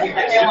have?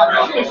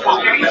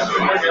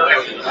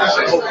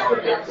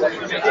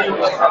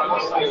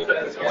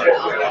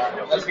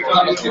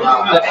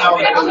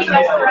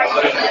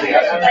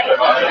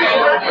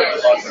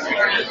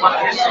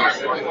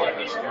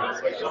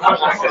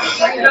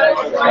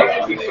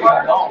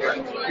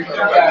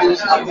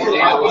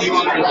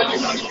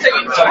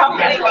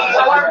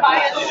 Our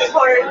bias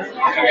towards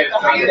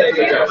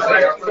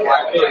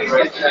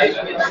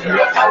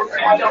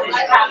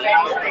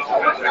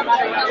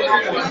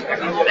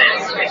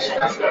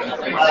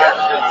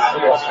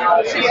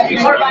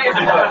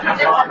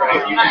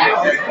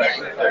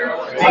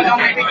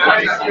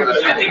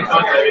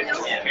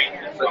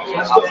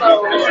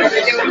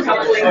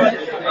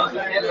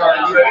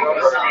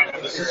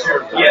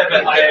Yeah,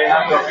 but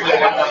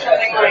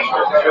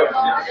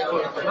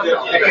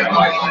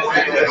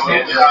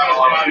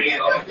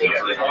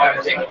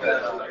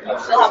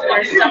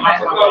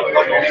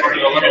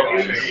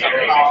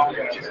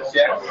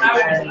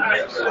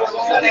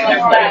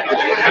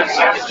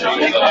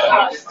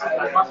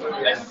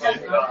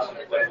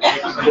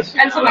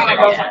and something that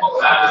goes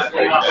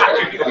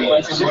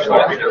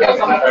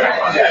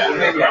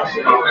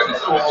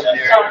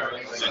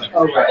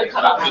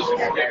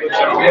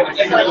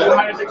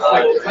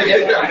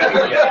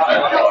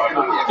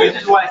this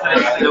is why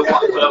I don't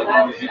want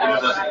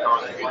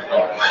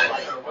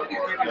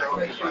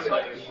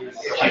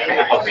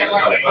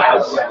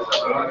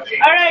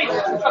All right,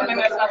 something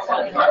that's not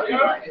fun.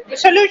 The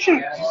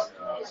solution.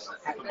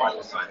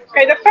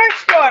 Okay, the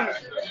first one.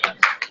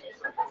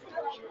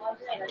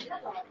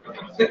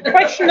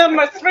 Question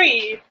number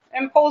 3.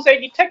 Impose a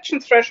detection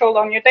threshold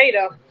on your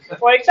data.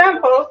 For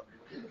example,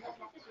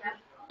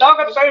 log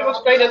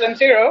observables greater than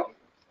 0.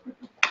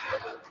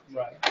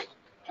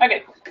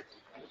 Okay.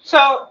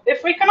 So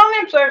if we can only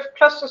observe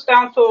clusters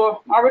down to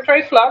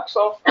arbitrary flux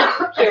of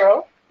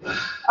 0,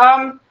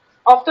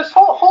 of this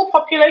whole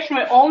population,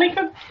 we're only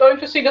going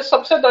to see the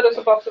subset that is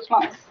above this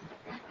line.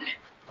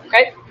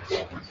 Okay?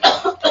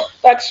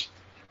 That's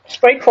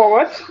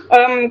straightforward.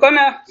 I'm going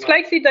to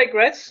slightly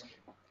digress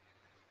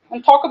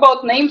and talk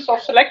about names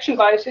of selection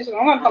biases, and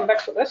I'm going to come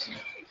back to this.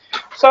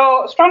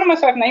 So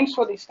astronomers have names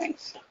for these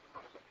things.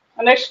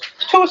 And there's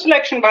 2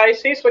 selection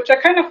biases, which are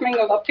kind of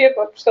mingled up here,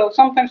 but still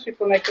sometimes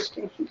people make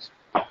distinctions.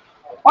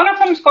 One of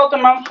them is called the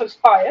Malthus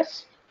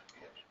bias,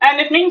 and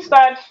it means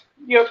that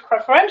you're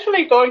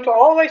preferentially going to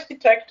always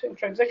detect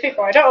intrinsically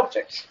brighter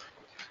objects.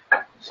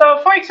 So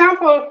for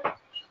example,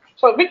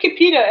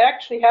 Wikipedia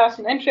actually has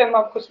an entry on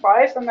Malthus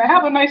bias, and they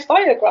have a nice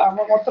diagram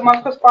of what the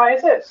Malthus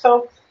bias is.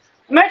 So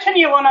imagine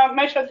you want to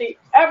measure the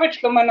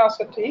average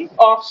luminosity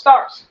of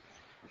stars.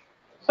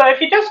 So if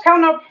you just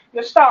count up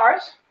the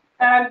stars,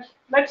 and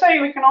let's say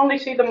we can only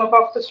see them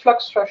above this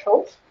flux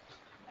threshold,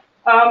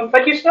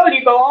 but you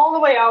go all the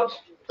way out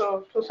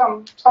to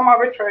some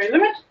arbitrary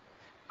limit,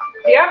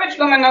 the average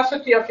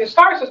luminosity of your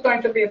stars is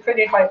going to be a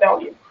pretty high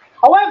value.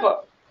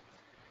 However,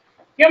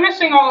 you're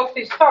missing all of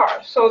these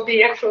stars, so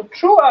the actual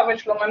true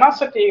average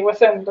luminosity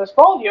within this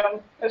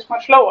volume is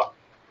much lower.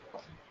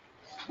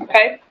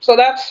 Okay, so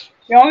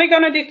you're only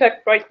going to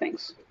detect bright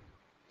things.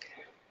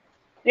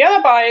 The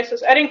other bias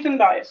is Eddington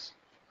bias.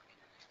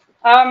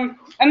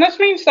 And this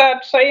means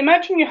that, say,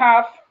 imagine you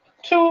have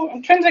 2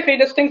 intrinsically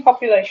distinct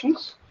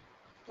populations.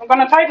 I'm going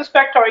to tie this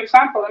back to our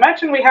example.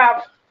 Imagine we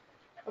have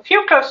a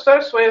few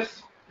clusters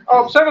with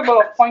our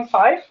observable of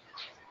 0.5,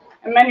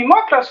 and many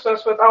more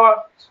clusters with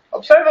our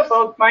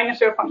observable minus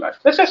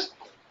 0.5. This is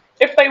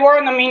if they were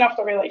in the mean of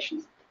the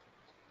relation.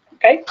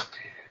 Okay?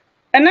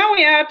 And now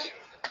we add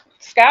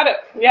scatter.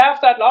 We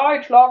have that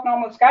large log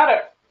normal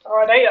scatter to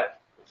our data.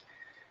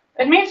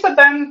 It means that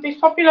then these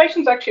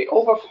populations actually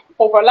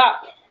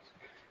overlap.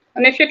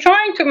 And if you're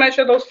trying to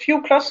measure those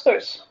few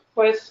clusters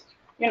with,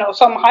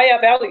 some higher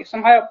value,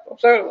 some higher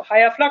observable,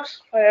 higher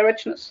flux, higher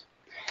richness,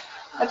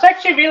 it's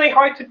actually really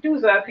hard to do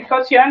that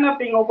because you end up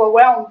being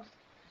overwhelmed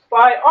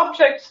by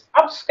objects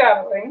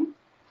upscattering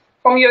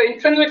from your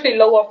intrinsically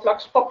lower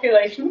flux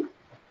population.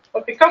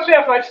 But because we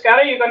have large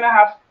scatter, you're going to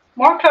have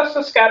more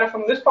clusters scatter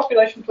from this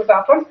population to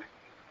that one,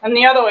 and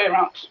the other way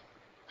around.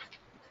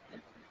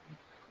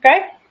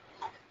 Okay?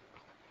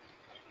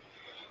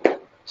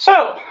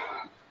 So,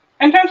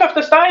 in terms of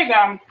this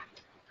diagram,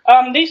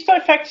 these 2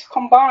 effects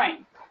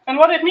combine. And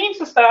what it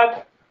means is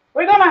that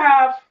we're going to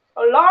have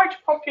a large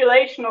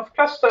population of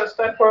clusters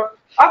that were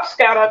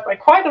upscattered by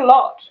quite a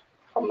lot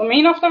from the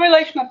mean of the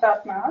relation at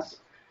that mass,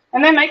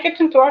 and then make it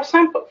into our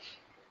sample.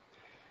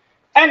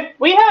 And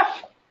we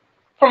have,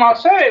 from our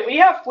survey, we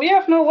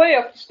have no way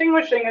of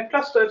distinguishing a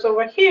cluster that's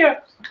over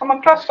here from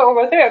a cluster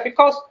over there,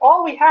 because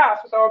all we have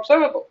is our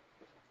observable.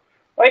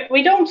 Right?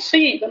 We don't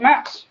see the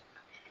mass.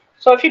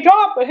 So if you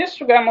draw up a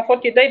histogram of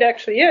what your data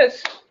actually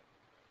is,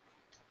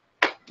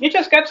 you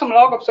just get some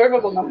log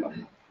observable number.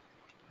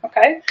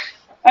 Okay?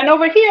 And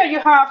over here you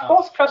have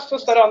both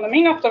clusters that are on the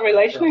mean of the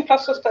relation and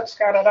clusters that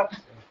scattered up.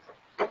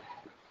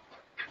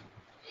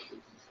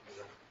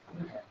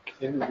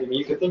 And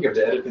you can think of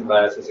the editing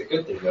bias as a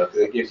good thing, though, because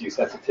it gives you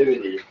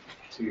sensitivity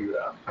to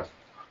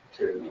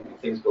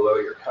things below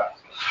your cut.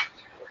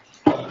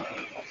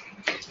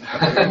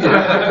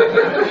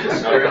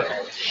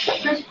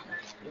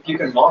 If you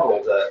can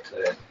model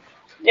the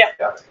yeah.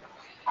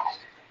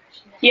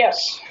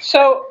 Yes.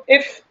 So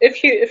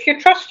if you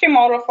trust your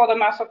model for the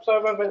mass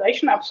observer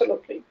relation,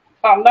 absolutely,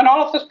 then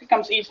all of this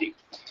becomes easy.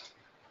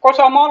 Of course,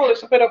 our model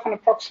is a bit of an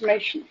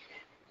approximation,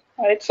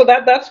 right? So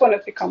that's when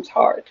it becomes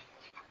hard.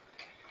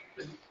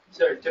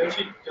 Sorry, don't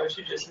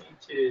you just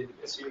need to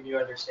assume you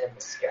understand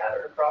the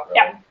scatter properly?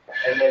 Yeah.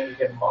 And then you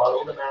can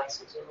model the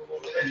mass observable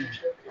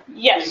relationship?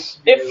 Yes.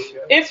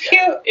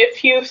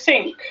 If you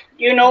think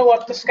you know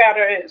what the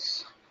scatter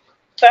is,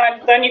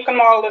 then you can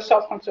model this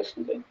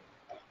self-consistently.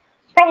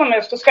 The problem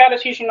is the scatter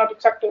is usually not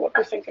exactly what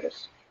we think it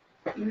is.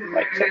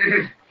 Right, so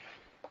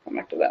come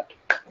back to that.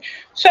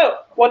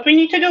 So what we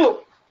need to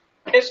do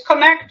is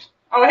connect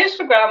our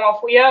histogram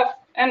of we have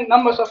n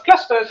numbers of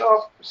clusters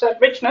of said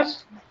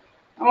richness.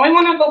 And we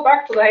want to go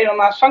back to the halo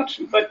mass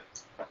function, but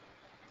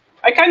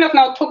I kind of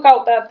now took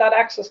out that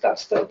axis,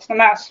 that's the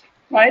mass,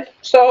 right?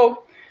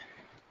 So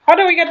how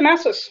do we get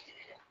masses?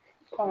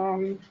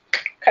 Okay,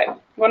 I'm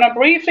going to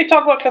briefly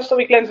talk about cluster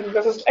weak lensing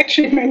because it's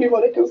actually mainly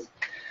what I do.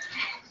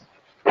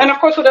 And of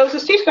course what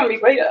LSST is going to be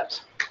great at.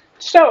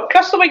 So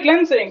cluster weak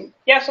lensing,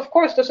 yes, of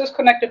course this is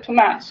connected to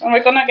mass, and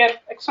we're going to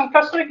get some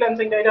cluster weak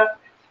lensing data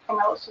from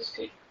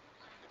LSST.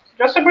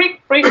 Just a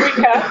brief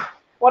recap,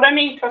 what I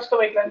mean cluster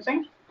weak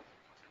lensing.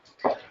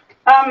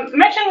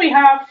 Imagine we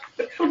have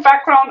the true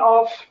background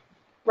of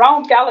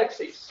round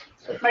galaxies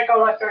that make our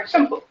life very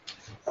simple.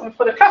 And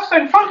put a cluster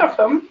in front of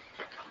them,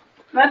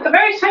 and at the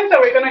very center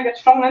we're going to get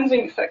strong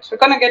lensing effects. We're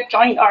going to get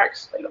giant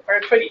arcs. They look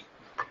very pretty.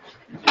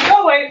 If you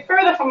go away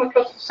further from the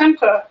cluster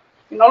center,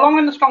 you're no longer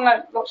in the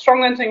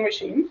strong lensing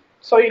regime,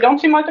 so you don't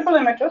see multiple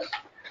images.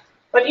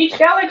 But each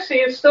galaxy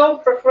is still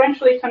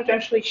preferentially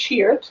tangentially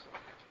sheared,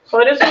 so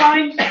it is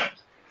aligned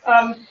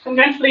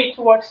tangentially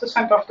towards the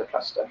center of the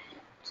cluster.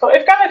 So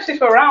if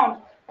galaxies were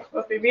round, it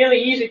would be really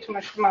easy to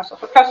measure the mass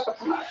of a cluster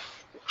from that.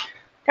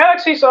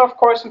 Galaxies are, of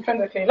course,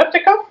 intrinsically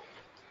elliptical,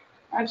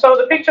 and so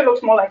the picture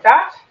looks more like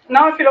that.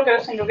 Now, if you look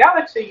at a single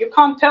galaxy, you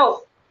can't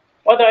tell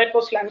whether it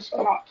was lensed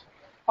or not.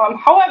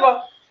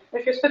 However,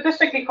 if you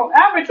statistically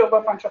average over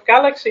a bunch of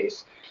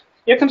galaxies,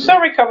 you can still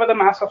recover the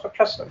mass of a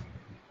cluster.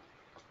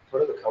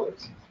 What are the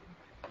colors?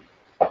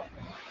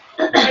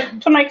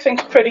 To make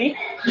things pretty.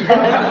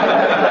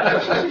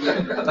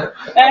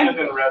 And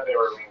in red, they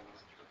were.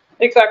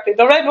 Exactly.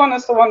 The red one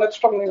is the one that's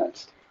strongly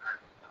lensed.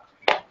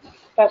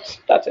 That's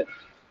it.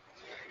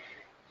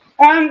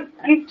 And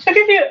to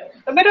give you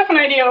a bit of an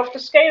idea of the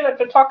scale that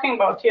we're talking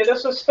about here,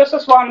 this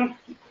is one.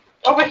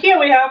 Over here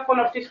we have one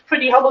of these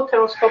pretty Hubble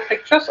telescope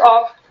pictures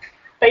of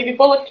baby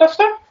bullet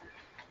cluster.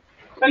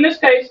 In this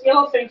case,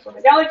 yellow things are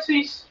the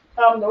galaxies,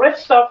 the red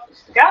stuff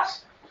is the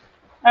gas,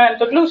 and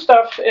the blue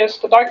stuff is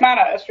the dark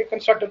matter as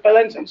reconstructed by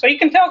lensing. So you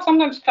can tell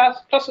sometimes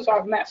clusters are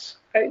a mess,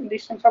 okay? And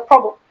these things are a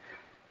problem.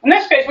 In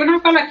this case, we're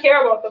not going to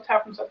care about what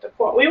happens at the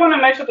core. We want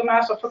to measure the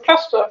mass of a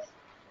cluster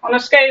on a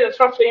scale that's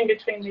roughly in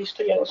between these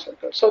two yellow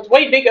circles. So it's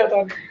way bigger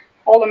than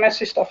all the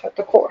messy stuff at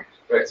the core.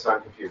 Right, so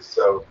I'm confused.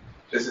 So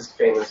this is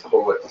famous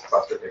bullet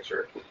cluster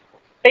picture.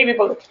 Baby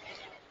bullet.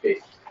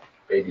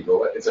 Baby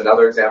bullet. It's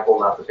another example,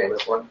 not the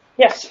famous one?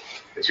 Yes.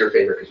 It's your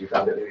favorite because you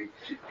found it, maybe?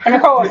 I'm a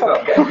co-author.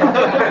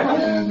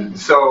 Okay.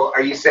 So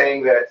are you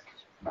saying that,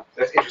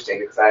 that's interesting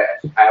because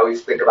I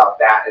always think about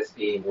that as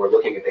being, we're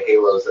looking at the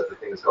halos of the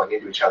things going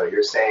into each other.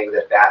 You're saying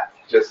that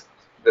just,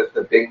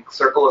 the big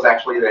circle is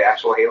actually the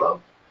actual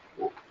halo?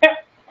 Yeah.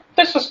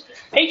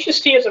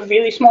 HST is a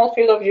really small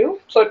field of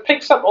view, so it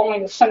picks up only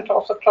the center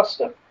of the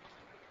cluster.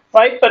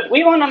 Right? But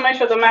we want to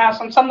measure the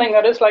mass on something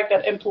that is like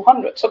that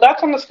M200. So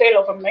that's on the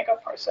scale of a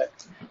megaparsec.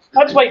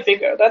 That's way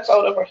bigger. That's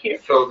out over here.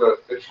 So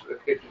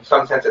in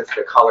some sense, it's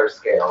the color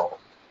scale.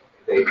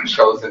 They've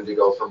chosen to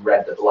go from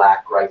red to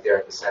black right there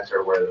at the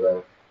center where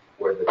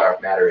the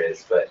dark matter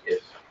is. But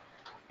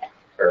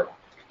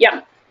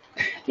yeah,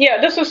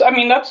 this is,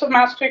 that's a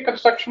mass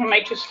reconstruction from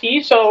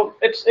HST. So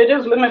it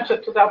is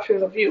limited to that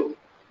field of view.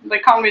 They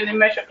can't really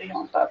measure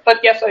beyond that. But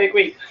yes, I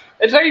agree.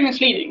 It's very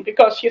misleading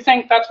because you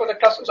think that's where the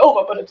cluster is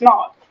over, but it's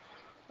not.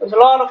 There's a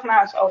lot of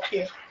mass out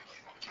here.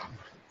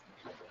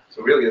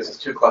 So really, this is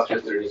two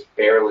clusters that are just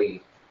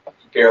barely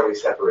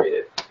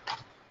separated.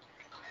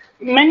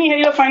 Many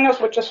halo finders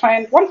would just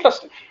find one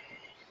cluster.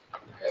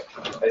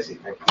 Okay, I see.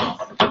 Thank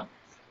you.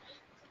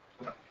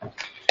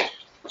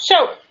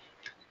 So,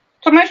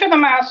 to measure the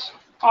mass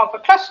of a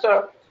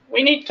cluster,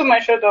 we need to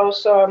measure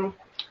those,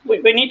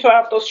 we need to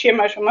have those shear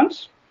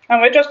measurements.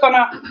 And we're just going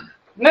to,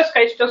 in this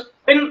case, just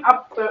bin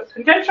up the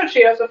tangential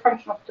shear as a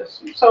function of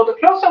distance. So the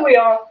closer we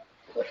are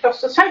to the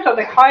cluster center,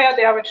 the higher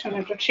the average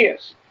tangential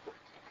shears.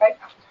 Okay?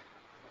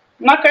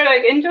 I'm not going to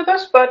get into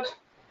this, but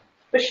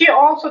the shear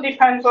also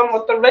depends on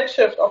what the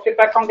redshift of your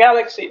background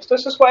galaxy is.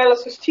 This is why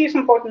LSST is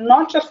important,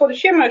 not just for the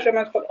shear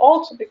measurements, but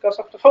also because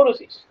of the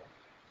photoseas.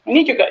 We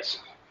need you guys.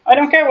 I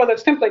don't care whether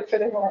it's template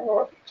fitting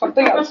or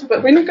something else,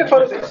 but we need good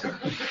photoseas.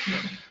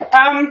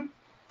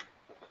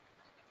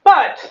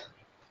 But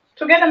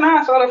to get a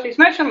mass out of these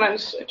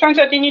measurements, it turns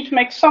out you need to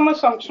make some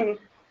assumption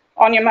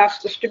on your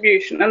mass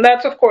distribution. And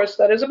that's, of course,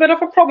 that is a bit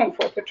of a problem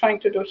for what we're trying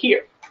to do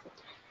here.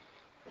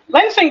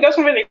 Lensing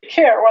doesn't really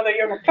care whether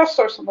you're in a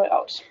cluster or somewhere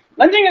else.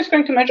 Lensing is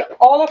going to measure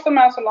all of the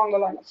mass along the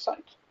line of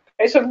sight.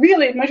 Okay, so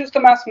really it measures the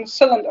mass in the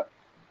cylinder.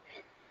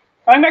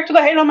 Going back to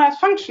the halo mass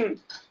function,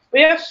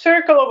 we have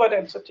circle over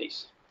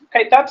densities.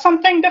 Okay, that's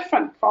something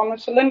different from a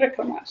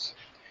cylindrical mass.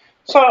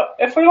 So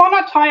if we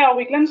want to tie our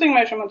weak lensing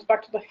measurements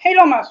back to the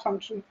halo mass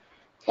function,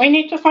 we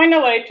need to find a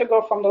way to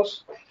go from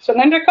those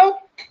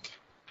cylindrical,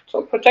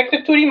 so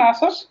projected 2D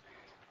masses,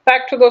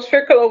 back to those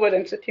circle over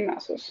density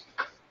masses.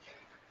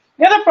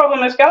 The other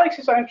problem is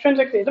galaxies are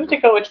intrinsically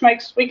elliptical, which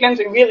makes weak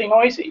lensing really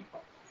noisy.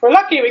 If we're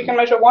lucky, we can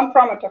measure one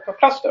parameter per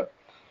cluster.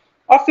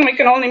 Often we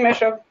can only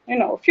measure,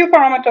 a few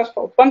parameters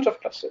for a bunch of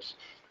clusters.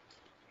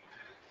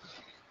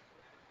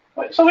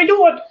 So we do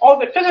what all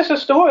the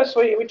physicists do, is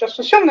we just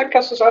assume that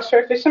clusters are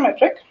spherically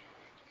symmetric.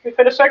 We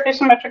fit a spherically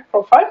symmetric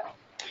profile,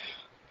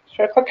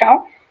 spherical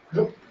count.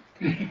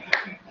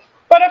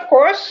 But of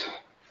course,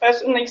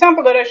 as in the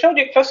example that I showed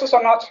you, clusters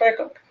are not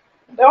spherical.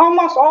 They're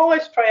almost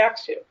always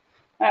triaxial.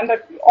 And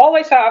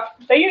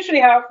they usually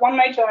have one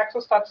major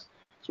axis that's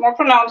more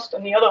pronounced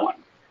than the other one.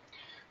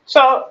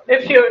 So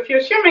if you're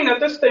assuming that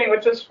this thing,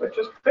 which is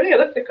pretty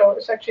elliptical,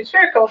 is actually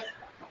spherical,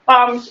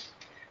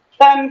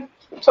 then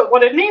so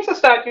what it means is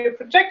that your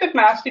projected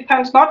mass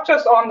depends not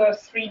just on the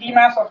 3D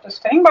mass of this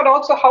thing, but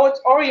also how it's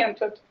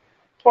oriented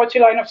towards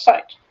your line of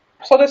sight.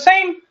 So the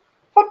same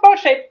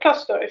football-shaped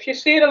cluster, if you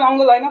see it along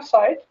the line of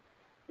sight,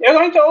 you're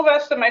going to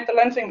overestimate the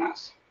lensing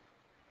mass,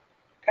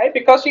 okay,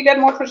 because you get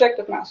more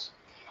projected mass.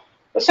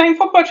 The same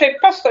football-shaped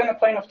cluster in the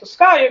plane of the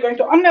sky, you're going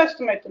to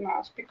underestimate the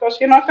mass because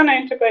you're not going to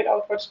integrate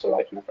outwards to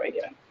light enough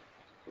radii.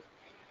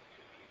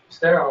 Is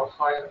there a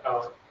high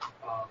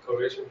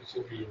correlation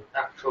between the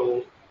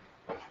actual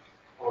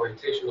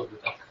orientation of the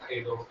dark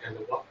halo and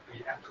what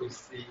we actually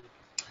see?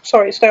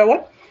 Sorry, is there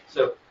what?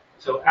 So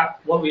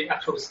what we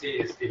actually see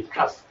is the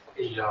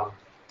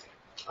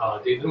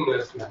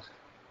luminous matter,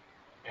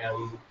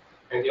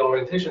 and the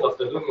orientation of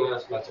the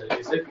luminous matter,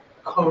 is it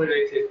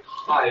correlated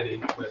highly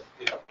with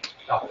the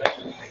dark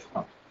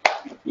halo?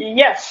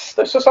 Yes,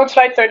 this is on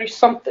slide 30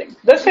 something.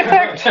 This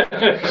effect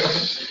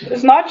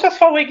is not just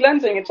for weak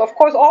lensing, it's of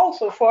course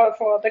also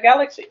for the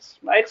galaxies,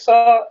 right?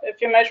 So if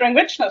you're measuring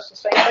richness, the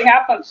same thing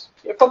happens.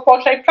 Your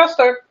football-shaped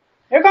cluster,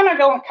 you're going to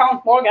go and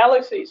count more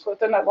galaxies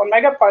within that 1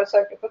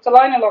 megaparsec if it's a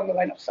line along the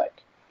line of sight.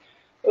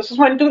 This is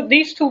when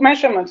these two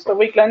measurements, the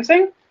weak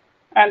lensing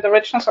and the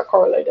richness, are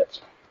correlated.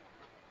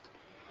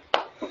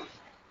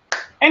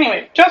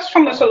 Anyway, just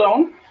from this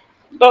alone,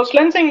 those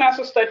lensing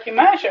masses that you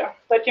measure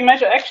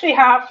actually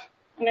have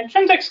an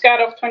intrinsic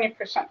scatter of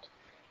 20%.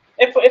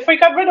 If we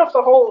got rid of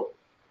the whole,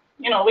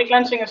 weak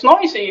lensing is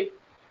noisy,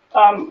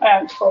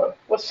 and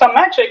with some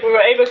magic we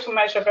were able to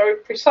measure very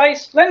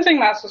precise lensing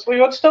masses,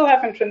 we would still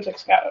have intrinsic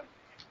scatter.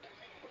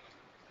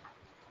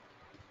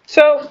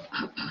 So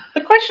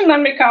the question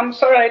then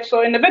becomes, all right,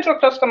 so individual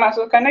cluster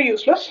masses are kind of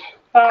useless.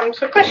 So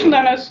the question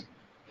then is,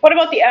 what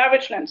about the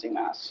average lensing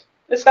mass?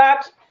 Is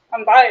that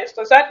unbiased?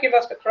 Does that give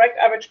us the correct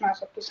average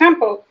mass of the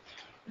sample?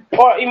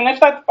 Or even if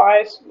that's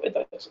biased,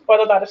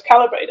 whether that is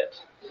calibrated.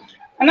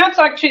 And that's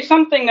actually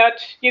something that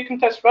you can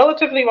test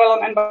relatively well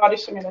on n-body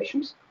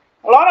simulations.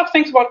 A lot of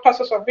things about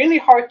clusters are really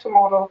hard to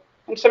model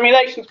in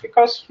simulations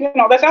because,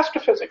 there's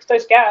astrophysics,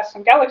 there's gas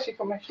and galaxy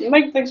formation. You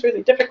make things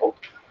really difficult.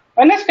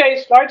 In this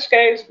case, large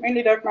scales,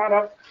 mainly dark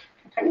matter,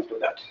 can kind of do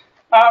that.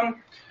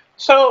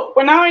 So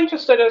we're now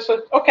interested in,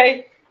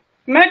 okay,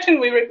 imagine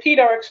we repeat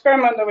our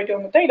experiment that we do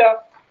on the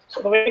data,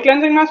 so the weak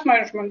lensing mass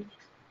measurement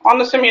on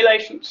the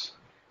simulations.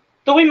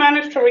 Do we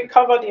manage to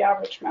recover the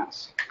average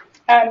mass?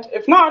 And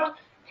if not,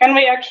 can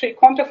we actually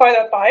quantify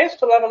that bias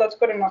to a level that's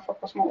good enough for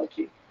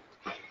cosmology?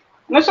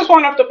 And this is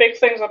one of the big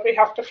things that we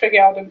have to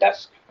figure out in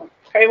DESC.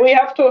 Okay, we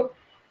have to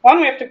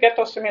get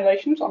those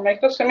simulations or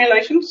make those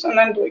simulations and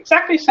then do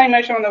exactly the same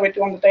measurement that we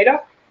do on the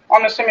data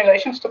on the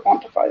simulations to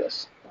quantify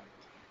this.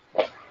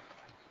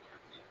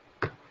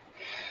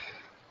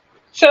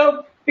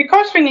 So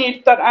because we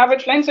need that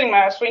average lensing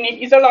mass, we need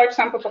either large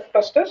samples of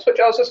clusters, which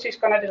LSST is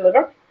going to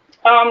deliver,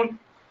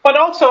 but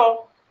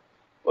also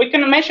we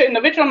can measure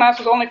individual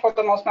masses only for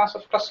the most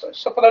massive clusters.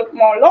 So for the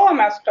more lower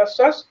mass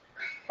clusters,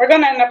 we're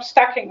going to end up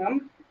stacking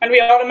them, and we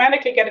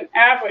automatically get an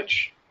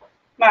average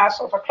mass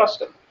of a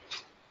cluster.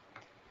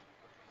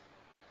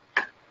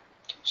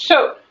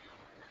 So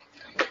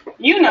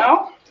you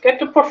now get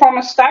to perform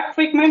a stack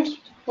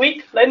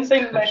weak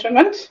lensing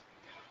measurement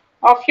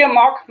of your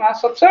Mach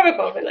mass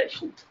observable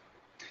relation.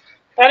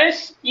 That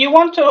is, you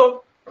want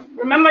to,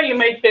 remember you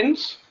made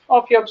bins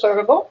of your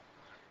observable.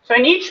 So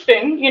in each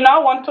bin, you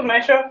now want to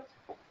measure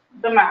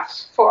the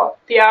mass for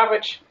the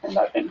average in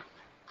that bin.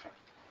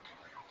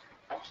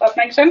 Does that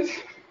make sense?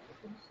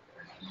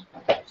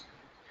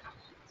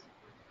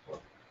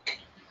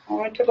 I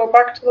want to go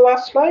back to the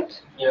last slide.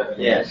 Yeah.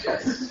 Yes.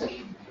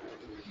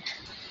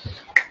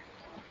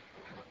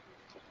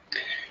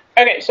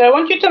 Okay, so I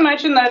want you to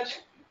imagine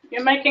that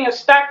you're making a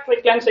stacked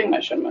weak lensing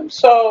measurement.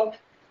 So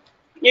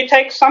you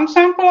take some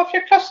sample of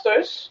your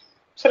clusters,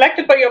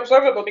 selected by your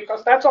observable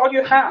because that's all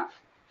you have.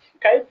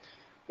 Okay,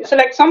 you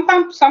select some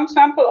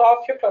sample of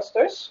your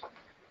clusters,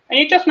 and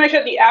you just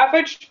measure the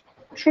average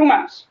true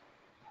mass.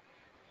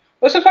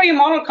 This is where your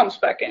model comes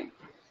back in.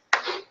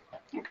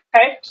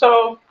 Okay,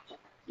 so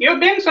your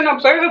bins and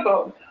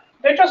observable,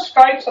 they're just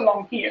stripes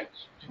along here.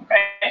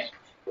 Okay,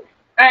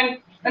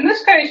 and in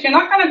this case, you're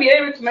not going to be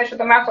able to measure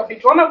the mass of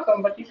each one of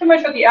them, but you can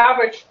measure the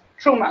average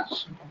true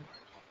mass.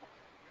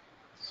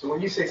 So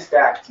when you say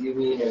stacked, do you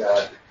mean in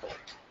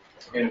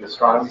an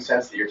astronomy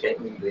sense that you're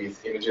taking these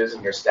images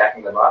and you're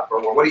stacking them up,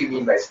 or what do you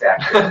mean by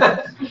stacked?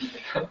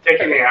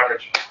 Taking the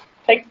average.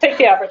 Take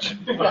the average.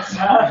 Yes.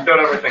 Don't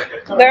overthink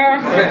it.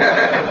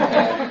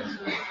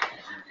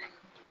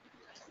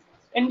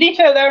 In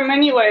detail, there are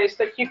many ways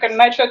that you can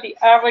measure the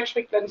average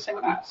weak lensing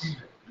mass.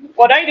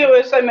 What I do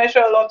is I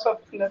measure lots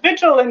of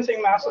individual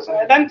lensing masses, and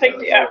I then take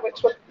the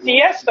average. What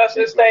DS does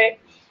is they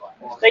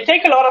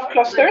take a lot of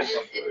clusters,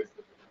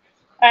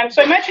 and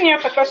so imagine you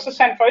have a cluster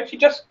centroid. You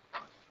just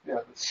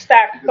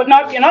stack, but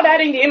you're not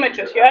adding the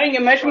images. You're adding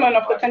your measurement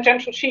of the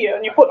tangential shear,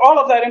 and you put all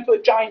of that into a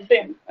giant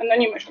bin, and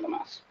then you measure the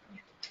mass.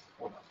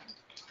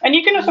 And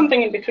you can do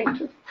something in between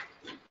too.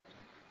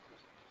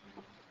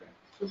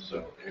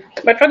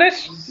 But for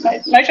this,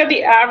 measure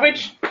the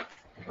average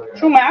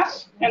true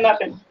mass in that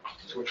bin.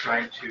 So we're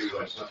trying to.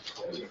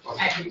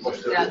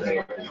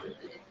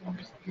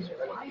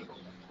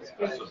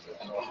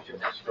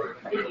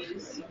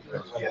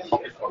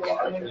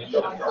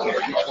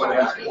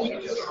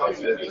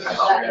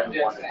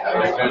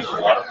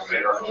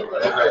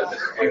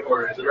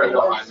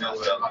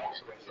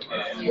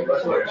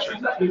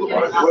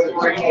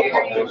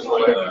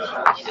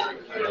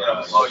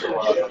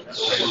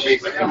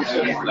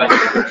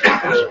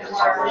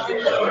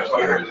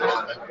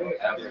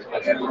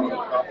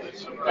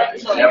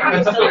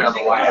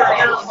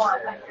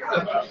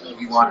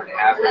 We want an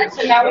average.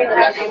 So now we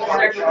have the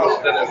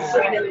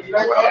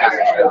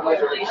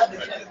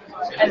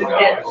and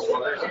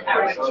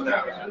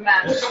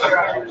mass.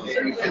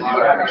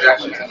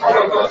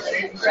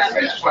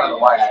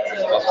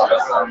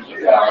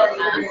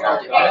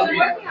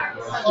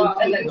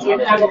 And then you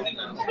have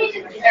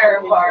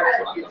error bar.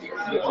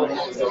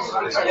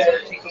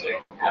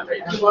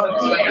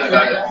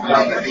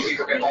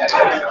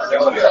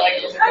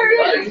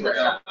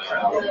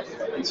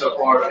 So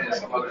far as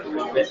some other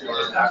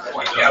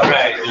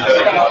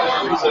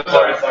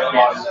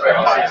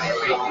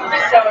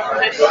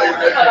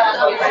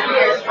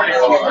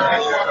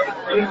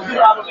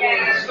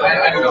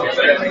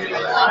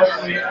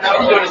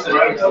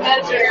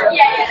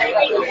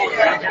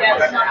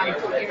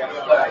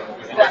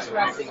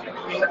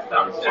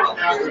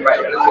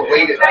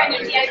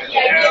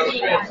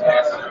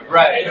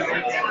Right.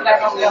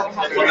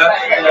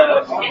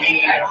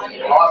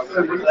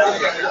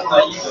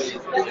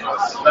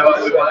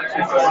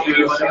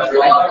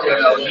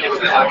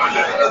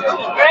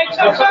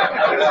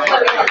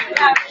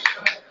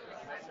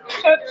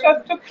 So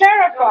to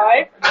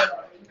clarify,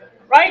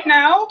 right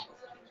now,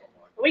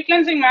 weak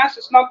lensing mass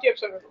is not the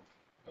observable.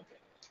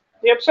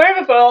 The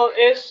observable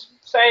is,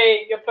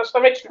 say, your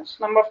cluster richness,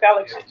 number of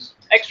galaxies,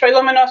 X-ray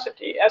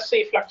luminosity,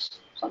 SC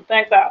flux, something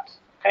like that.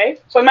 Okay.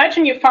 So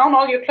imagine you found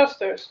all your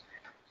clusters.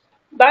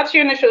 That's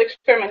your initial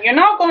experiment. You're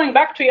now going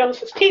back to your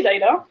LSST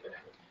data,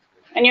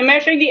 and you're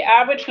measuring the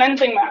average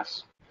lensing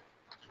mass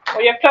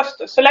for your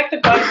cluster,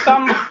 selected by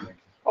some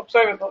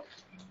observable.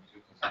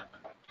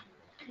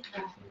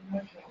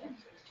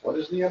 What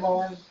is the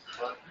MRI?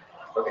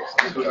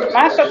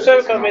 Mass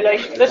observable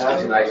relation. This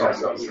one.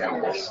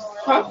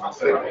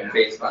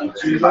 Based on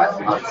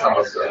some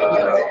of So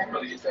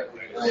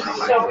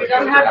we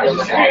don't have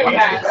the true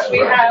mass. We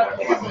have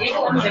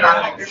equal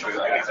mass.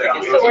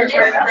 So we're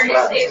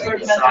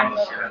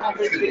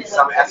measuring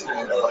some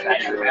estimate of that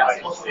true mass.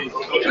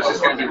 It's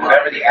just going to be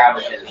whatever the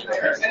average is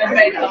there.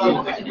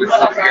 With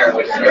some error,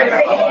 which is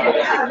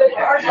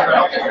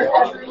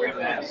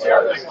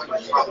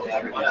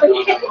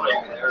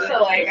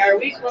so like our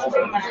weak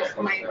lensing mass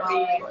might be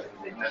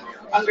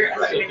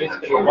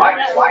underestimated.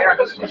 Why are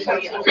those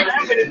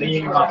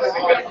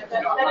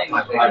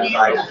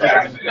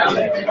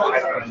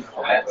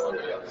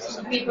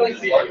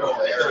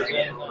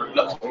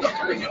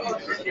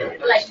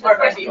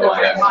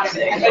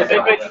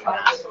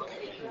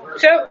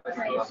So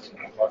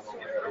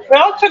we're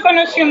also going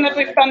to assume that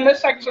we've done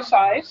this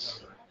exercise,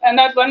 and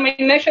that when we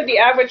measure the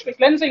average weak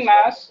lensing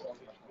mass,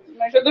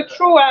 measure the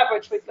true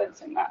average weak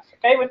lensing mass.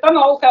 Okay, we've done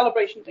the whole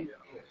calibration thing.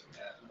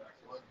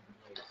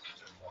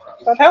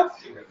 Does that help?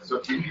 So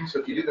if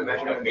you do the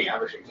measurement of the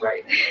averaging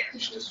right, you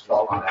should just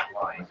fall on that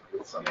line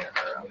with some error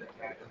around it.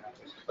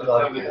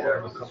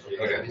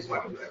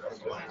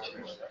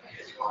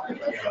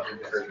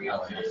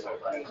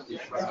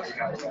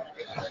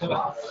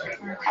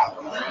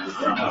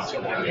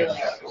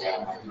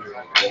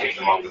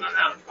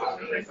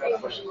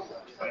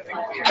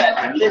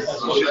 This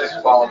You should just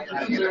fall.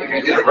 If you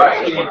did it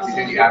right, if you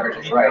did the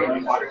average right,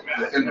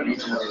 within the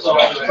region of the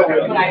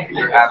selection,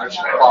 your average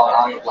should fall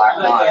on the black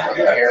line.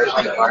 The error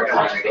should be larger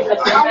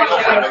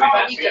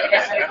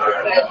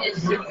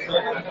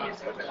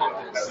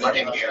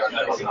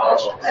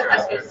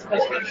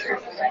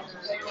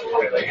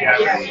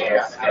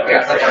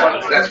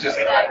that's just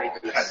here.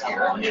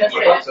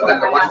 So then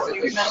the ones that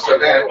you,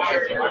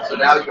 so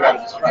now you have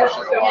this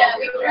proportion.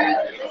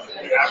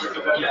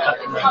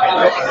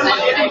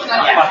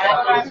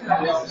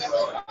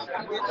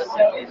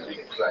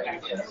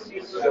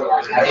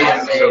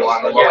 So on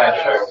the low end,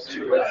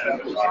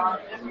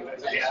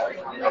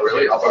 oh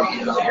really? Although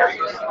you know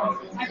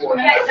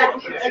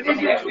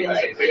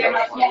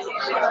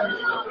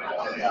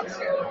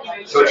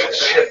so it should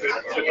shift.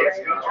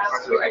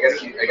 So I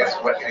guess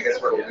what we'll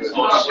do is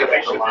we'll shift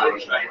the line.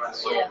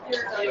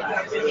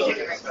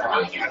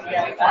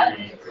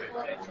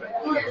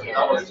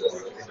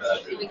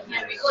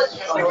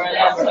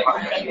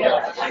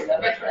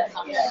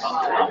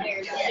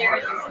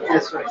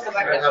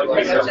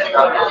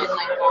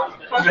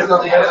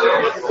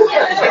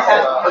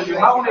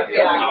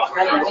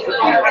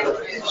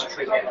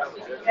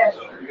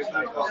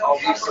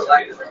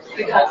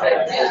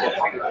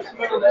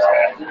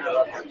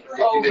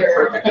 You did a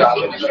perfect job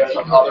of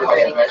some other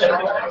way of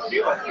measuring.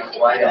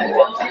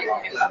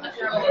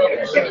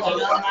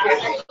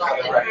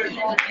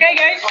 Okay,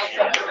 guys.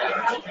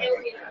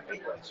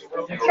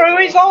 Shall we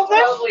resolve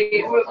this?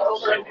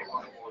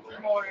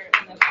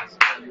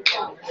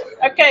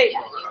 Okay.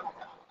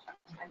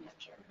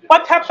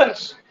 What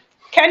happens?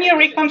 Can you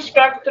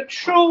reconstruct the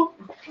true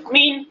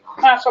mean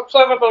mass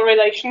observable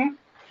relation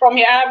from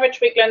your average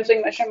weak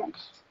lensing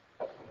measurements?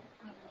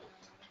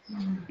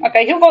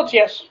 Okay, who votes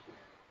yes?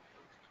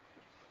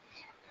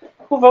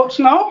 Who votes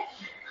no?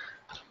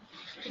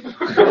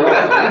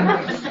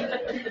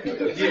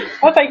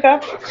 I'll take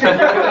that.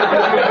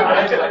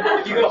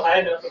 If you go high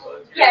enough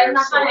above Yeah, your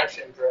not high.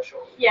 selection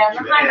threshold. Yeah, the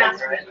high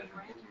mass rate.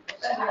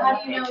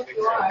 How do you know if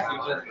you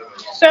are?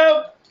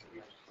 So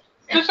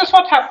this is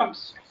what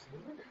happens.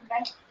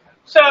 Okay?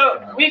 So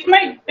we've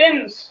made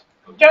bins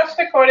just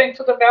according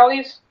to the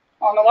values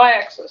on the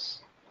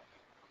y-axis.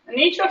 In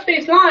each of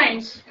these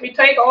lines, we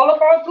take all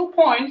of our blue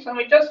points and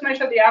we just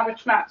measure the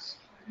average mass.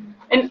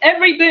 In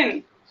every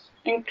bin,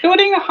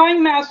 including a high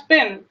mass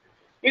bin,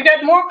 you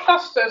get more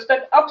clusters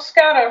that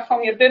upscatter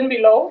from your bin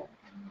below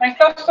and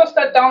clusters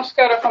that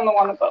downscatter from the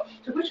one above.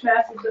 So which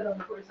mass is it on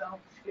the horizontal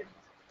skin?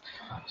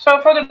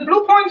 So for the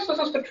blue points, this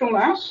is the true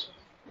mass.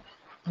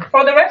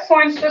 For the red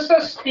points, this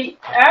is the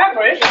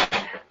average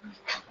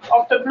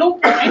of the blue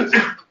points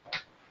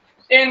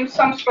in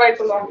some straight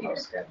along here.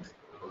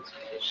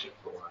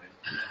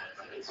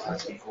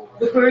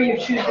 But where are you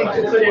choosing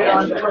to put it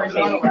on the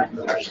horizontal line?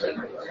 The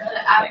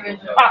average.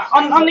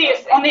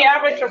 On the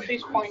average of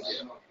these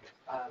points.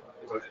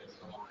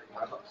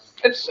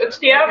 It's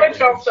the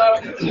average of the.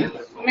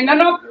 I mean, they're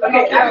not.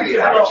 Okay, average.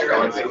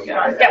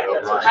 Yeah,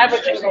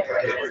 average is not.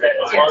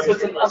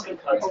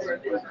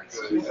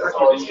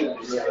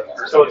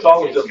 So it's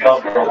always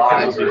above the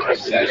line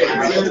because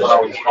it's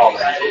always falling.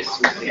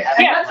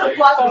 Yeah. That's a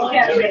plus you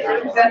can't make.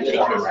 That's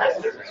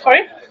the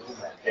Sorry?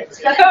 So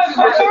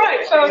it's all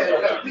right.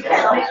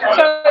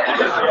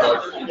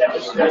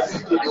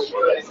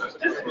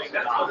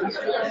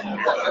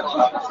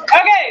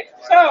 Okay.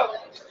 So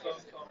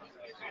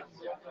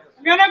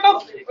we're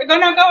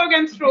gonna go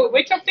again through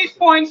which of these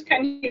points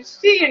can you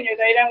see in your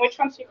data and which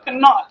ones you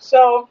cannot.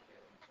 So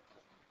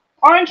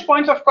orange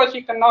points, of course,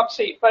 you cannot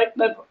see, right?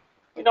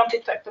 We don't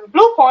detect them.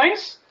 Blue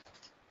points,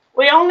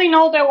 we only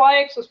know their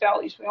y-axis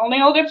values. We only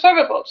know the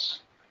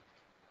observables.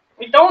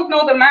 We don't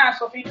know the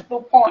mass of each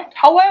blue point.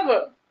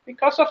 However,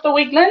 because of the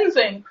weak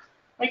lensing,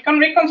 we can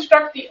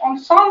reconstruct the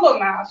ensemble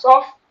mass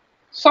of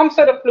some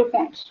set of blue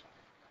points.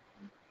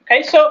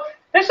 Okay, so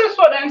this is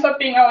what ends up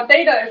being our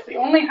data if we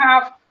only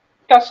have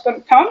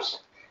custom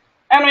counts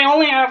and we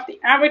only have the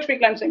average weak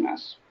lensing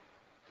mass.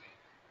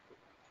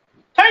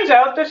 Turns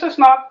out this is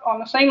not on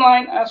the same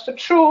line as the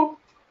true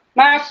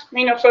mass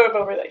mean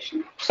observable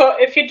relation. So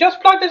if you just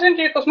plug this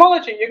into your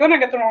cosmology, you're going to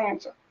get the wrong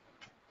answer.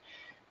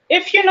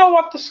 If you know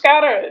what the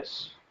scatter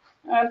is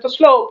and the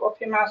slope of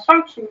your mass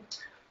function,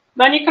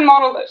 then you can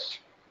model this.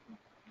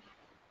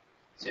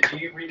 So do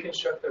you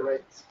reconstruct the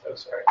right? Oh,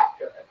 sorry.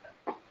 Go ahead.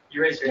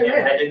 You raised your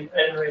hand. I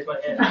didn't raise my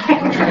hand.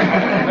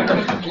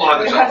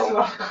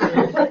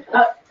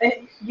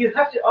 And you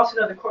have to also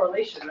know the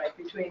correlation, right,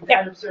 between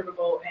that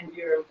observable and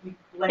your weak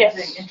lensing.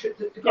 Yes.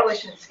 The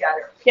correlation is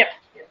scatter. Yep.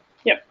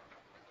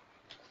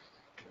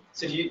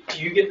 So do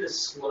you get the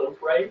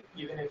slope right,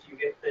 even if you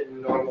get the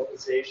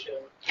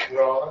normalization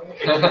wrong?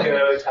 If you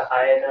go to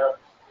high enough,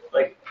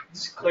 like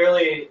it's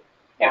clearly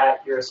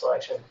at your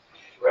selection,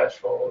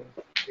 threshold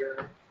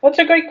here? That's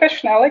a great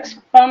question, Alex,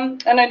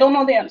 and I don't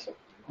know the answer.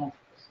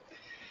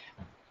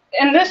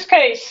 In this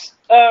case,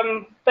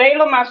 the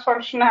halo mass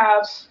function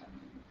has,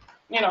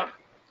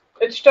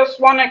 it's just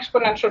one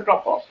exponential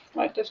drop-off,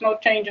 right? There's no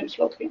change in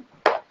slope here.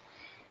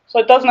 So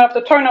it doesn't have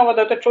the turnover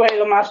that the true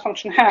halo mass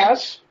function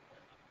has,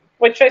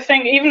 which I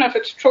think, even if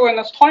it's true in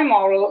this toy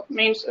model,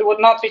 means it would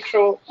not be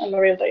true in the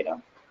real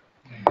data.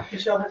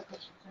 Michelle has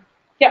questions.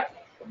 Yeah.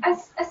 I'm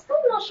still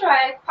not sure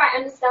I quite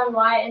understand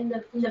why in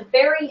the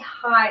very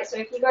high, so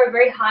if you go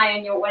very high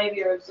in whatever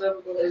your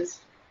observable is,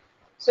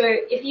 so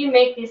if you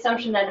make the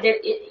assumption that there,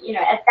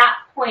 at that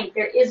point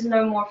there is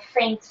no more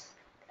faint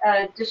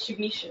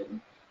distribution.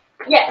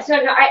 Yeah, so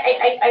no,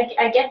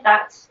 I get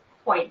that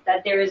point,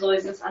 that there is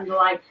always this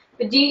underlying.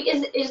 But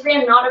is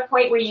there not a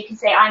point where you can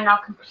say, I'm now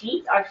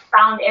complete, I've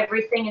found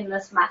everything in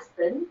this mass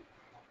bin?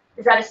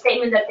 Is that a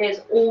statement that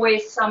there's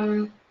always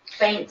some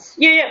faint?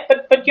 Yeah,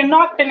 but you're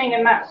not binning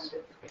in mass.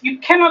 You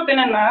cannot bin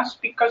in mass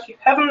because you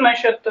haven't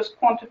measured this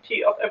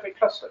quantity of every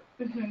cluster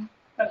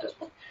at this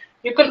point.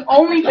 You can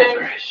only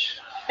bin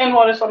in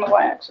what is on the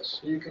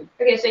y-axis.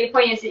 Okay, so your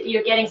point is that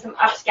you're getting some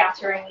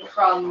upscattering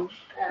from.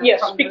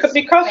 Yes, from because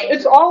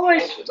it's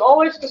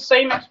always the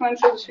same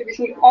exponential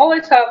distribution. You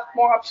always have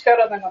more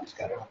upscatter than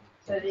unscatter.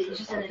 So it's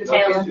just an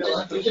entail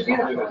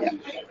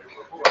distribution.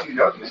 You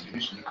know the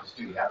distribution, you can just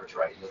do the average,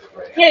 right?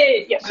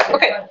 Yes.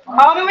 Okay.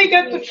 How do we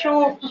get the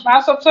true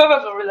mass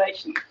observable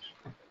relation?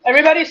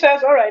 Everybody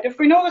says, all right, if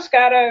we know the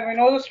scatter and we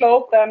know the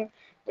slope, then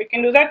we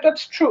can do that.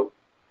 That's true.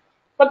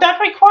 But that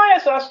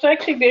requires us to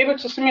actually be able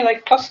to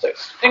simulate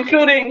clusters,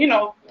 including,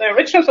 the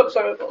richness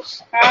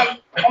observables, and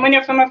how many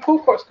of them have cool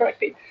cores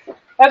correctly.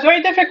 That's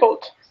very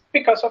difficult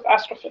because of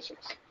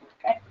astrophysics.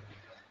 Okay.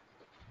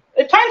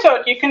 It turns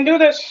out you can do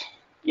this.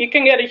 You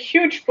can get a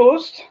huge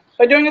boost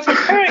by doing this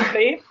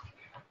empirically,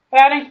 by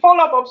adding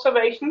follow-up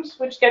observations,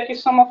 which get you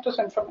some of this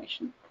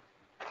information.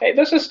 Okay.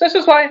 This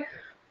is why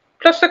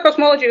cluster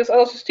cosmology with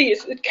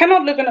LSST it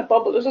cannot live in a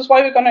bubble. This is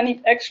why we're going to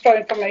need extra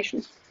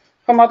information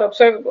from other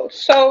observables.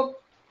 So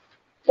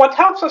what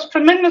helps us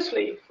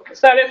tremendously is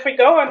that if we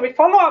go and we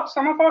follow up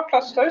some of our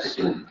clusters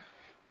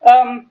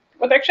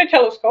with X-ray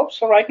telescopes,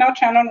 so right now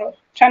Chandra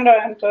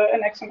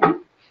and XMM,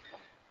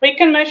 we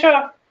can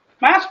measure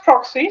mass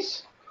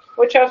proxies,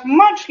 which have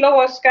much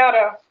lower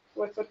scatter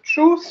with a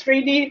true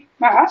 3D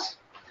mass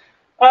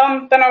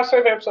than our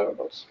survey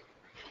observables.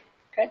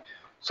 Okay,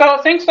 so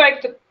things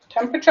like the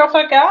temperature of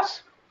that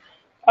gas,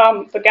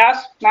 the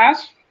gas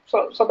mass,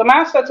 so the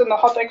mass that's in the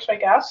hot X-ray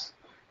gas,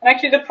 and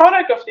actually the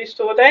product of these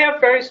two, they have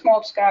very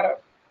small scatter.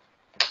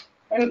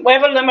 And we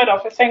have a limit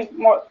of, I think,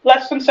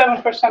 less than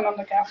 7% on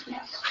the gas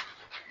mass.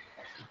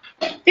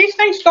 These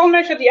things don't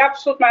measure the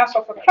absolute mass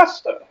of a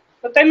cluster,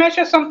 but they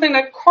measure something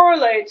that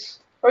correlates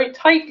very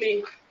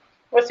tightly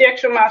with the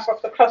actual mass of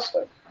the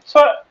cluster.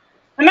 So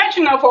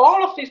imagine now for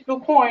all of these blue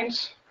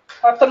points,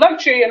 I have the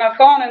luxury and I've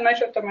gone and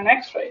measured them in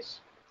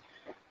X-rays.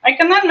 I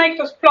can then make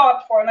this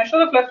plot and I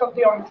should have left off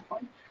the orange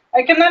point.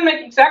 I can then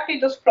make exactly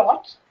this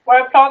plot,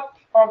 where I plot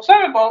our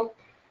observable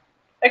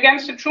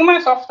against the true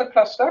mass of the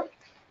cluster,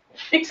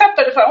 except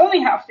that if I only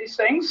have these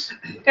things,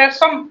 there's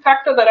some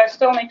factor that I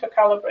still need to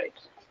calibrate.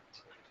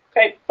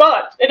 Okay,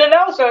 but it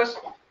allows us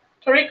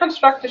to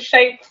reconstruct the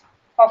shape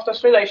of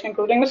this relation,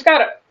 including the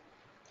scatter,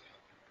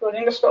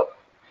 including the slope.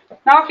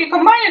 Now, if you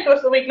combine it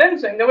with the weak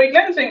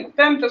lensing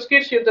then just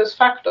gives you this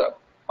factor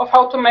of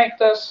how to make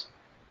this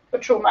the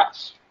true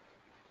mass.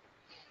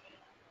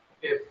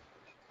 If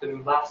the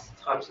mass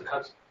times the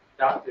constant,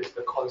 that is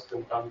the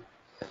constant,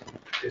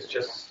 it's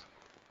just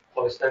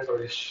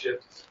horizontally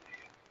shifts,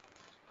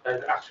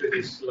 and actually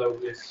the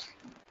slope is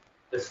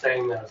the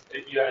same as,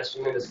 you're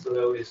assuming the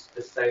slope is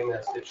the same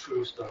as the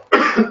true slope.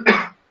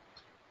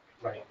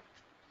 Right.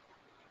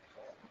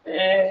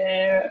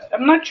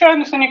 I'm not sure I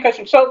understand your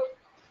question. So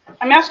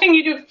I'm asking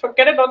you to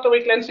forget about the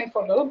weak lensing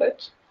for a little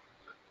bit.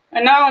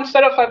 And now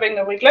instead of having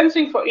the weak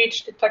lensing for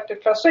each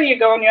detected cluster, you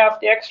go and you have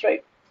the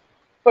X-ray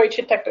for each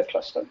detected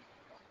cluster.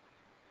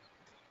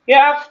 You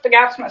have the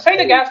gas mass. Say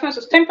the gas mass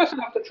is 10%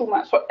 of the true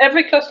mass. For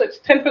every cluster, it's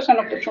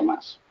 10% of the true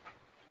mass.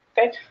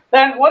 Okay.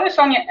 Then what is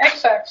on your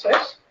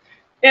x-axis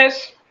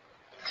is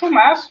true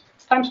mass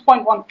times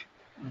 0.1.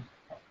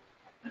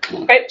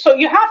 Okay. So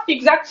you have the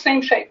exact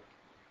same shape.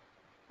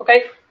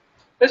 Okay.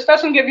 This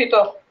doesn't give you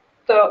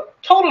the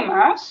total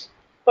mass,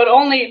 but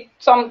only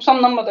some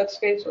number that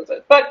scales with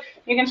it. But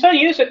you can still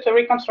use it to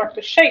reconstruct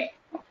the shape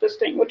of this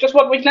thing, which is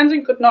what weak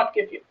lensing could not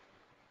give you.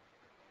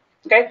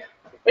 Okay.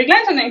 Weak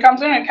lensing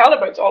comes in and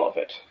calibrates all of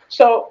it.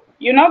 So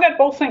you now get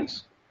both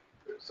things.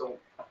 So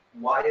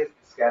why is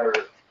the scatter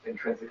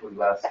intrinsically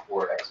less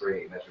for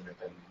X-ray measurement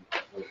than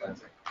weak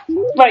lensing?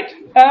 Right.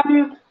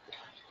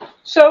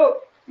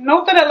 So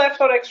note that I left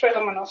out X-ray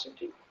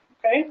luminosity.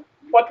 Okay.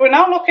 What we're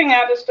now looking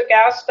at is the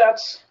gas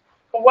that's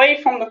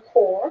away from the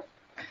core.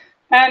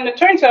 And it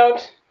turns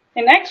out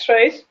in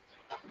X-rays,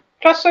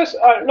 clusters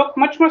look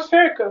much more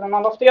spherical than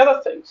all of the other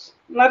things.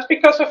 And that's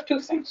because of two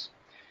things.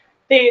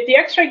 The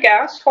X-ray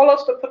gas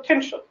follows the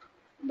potential.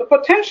 The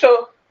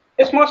potential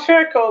is more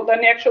spherical than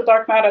the actual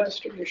dark matter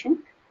distribution.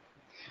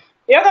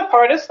 The other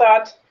part is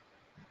that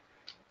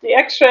the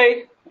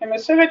X-ray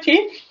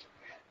emissivity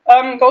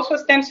goes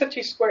with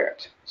density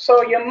squared.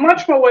 So you're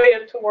much more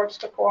weighted towards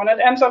the core, and it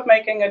ends up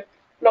making it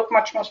look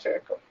much more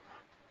spherical.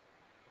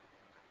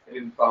 I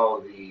didn't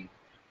follow the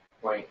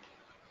point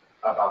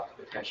about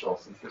the potential,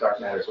 since the dark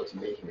matter is what's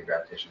making the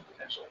gravitational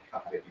potential. How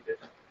could they be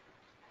different?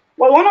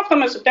 Well, one of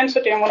them is a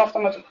density and one of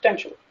them is a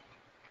potential.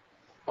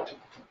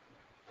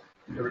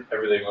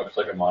 Everything looks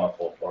like a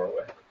monopole far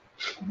away.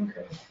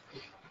 Okay.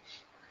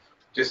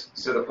 Just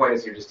so the point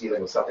is, you're just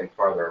dealing with something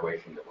farther away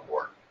from the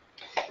core.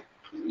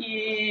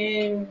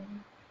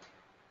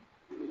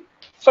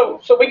 So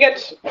we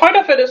get, part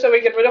of it is that we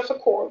get rid of the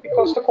core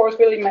because the core is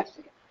really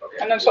messy. Okay.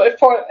 And then so if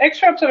for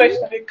X-ray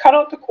observation, if we cut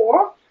out the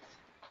core,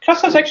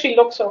 clusters actually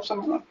look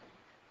self-similar.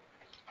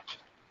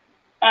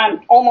 And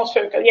almost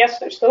spherical. Yes,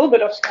 there's still a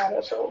bit of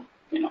scatter, so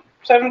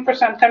 7%,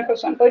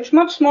 10%, but it's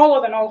much smaller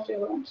than all of the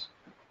other ones.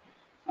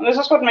 And this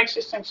is what makes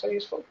these things so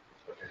useful.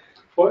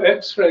 For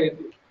X-ray,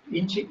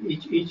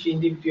 each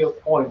individual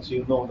point,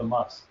 you know the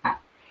mass.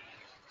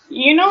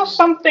 You know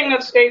something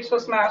that scales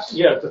with mass.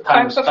 Yeah, the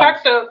times the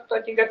factor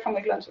that you get from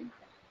the glancing.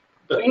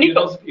 But you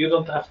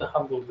don't have to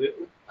handle the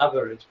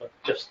average, but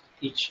just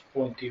each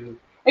point you.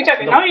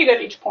 Exactly. Now you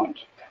get each point.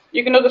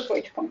 You can do this for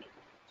each point.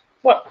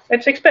 Well,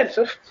 it's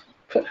expensive,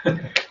 but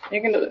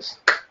you can do this.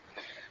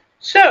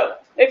 So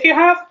if you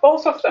have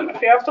both of them,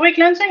 if you have the weak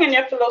lensing and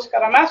you have the low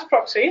scatter mass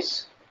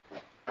proxies,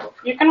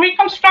 you can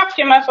reconstruct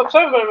your mass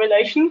observable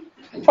relation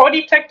for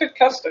detected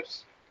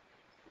clusters.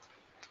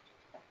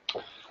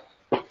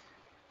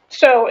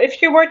 So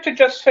if you were to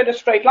just fit a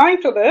straight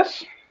line to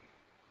this,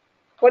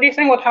 what do you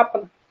think would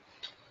happen?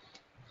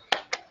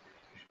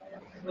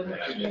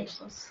 It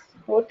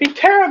would be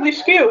terribly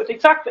skewed,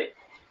 exactly.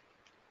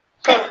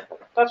 So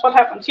that's what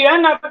happens. You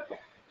end up.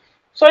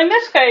 So in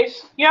this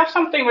case, you have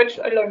something which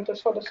I learned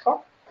this for this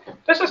talk.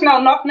 This is now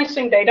not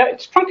missing data,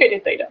 it's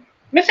truncated data.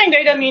 Missing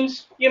data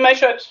means you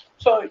measure it,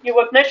 so you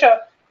would measure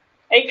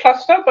a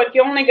cluster, but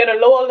you only get a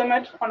lower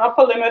limit, an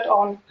upper limit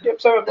on the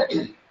observable.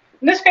 In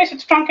this case,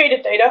 it's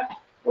truncated data.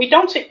 We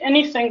don't see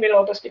anything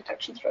below this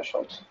detection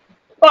threshold.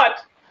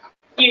 But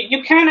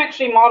you can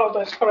actually model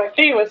this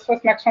correctly with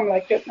maximum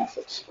likelihood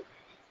methods.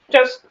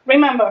 Just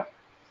remember,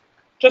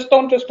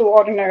 don't just do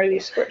ordinary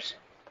least squares.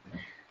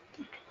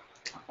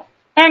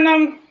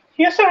 And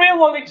here's a real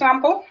world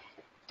example.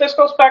 This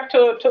goes back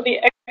to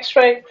the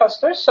X-ray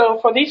clusters. So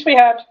for these, we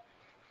had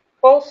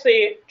both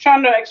the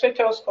Chandra X-ray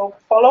telescope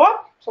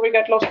follow-up, so we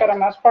get low scatter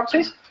mass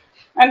proxies,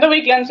 and the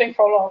weak lensing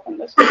follow-up in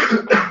this case.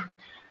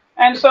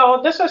 And so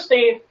this is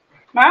the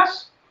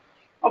mass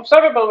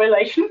observable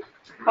relation.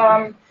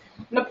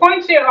 The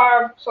points here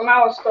are, so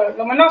now it's the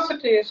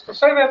luminosity, is the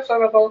survey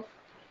observable,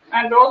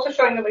 and we're also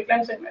showing the weak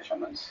lensing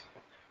measurements.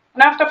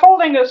 And after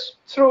folding this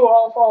through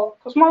all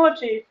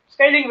cosmology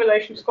scaling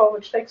relation score,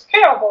 which takes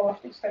care of all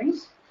of these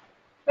things,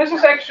 this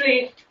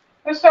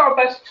is our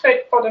best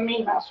fit for the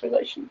mean mass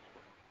relation.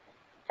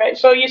 Okay,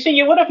 so you see,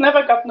 you would have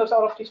never gotten this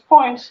out of these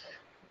points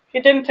if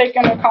you didn't take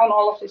into account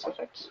all of these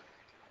effects.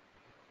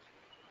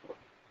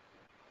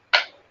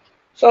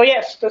 So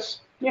yes,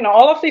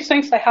 all of these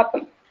things, they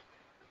happen.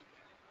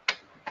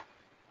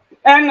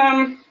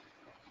 And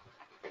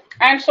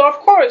so of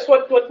course,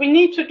 what we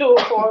need to do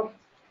for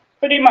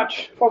pretty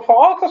much for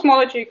all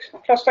cosmology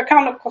cluster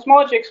count of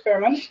cosmology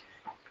experiments,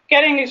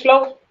 getting these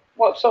low,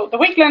 well, so the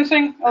weak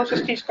lensing,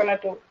 LSST is going to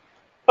do.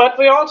 But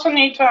we also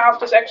need to have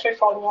this X-ray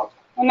follow-up.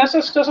 And this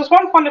is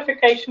one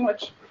quantification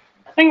which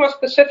I think was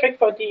specific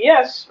for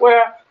DES,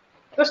 where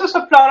this is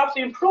a plot of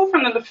the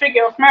improvement in the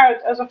figure of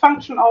merit as a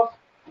function of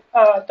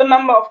the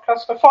number of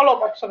cluster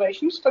follow-up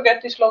observations to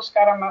get these low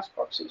scatter mass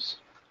proxies.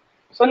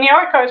 So in the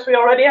archives, we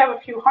already have a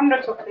few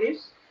hundreds of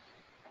these.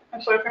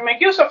 And so if we make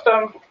use of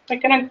them, we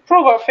can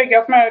improve our figure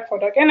of merit for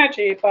dark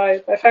energy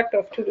by a factor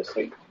of 2 to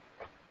 3.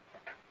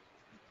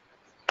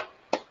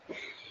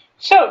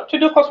 So to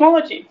do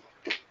cosmology,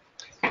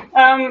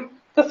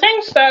 the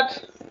things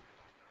that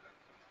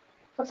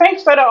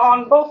are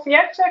on both the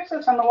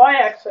x-axis and the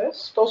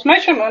y-axis, those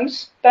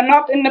measurements, they're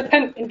not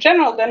independent. In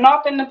general, they're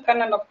not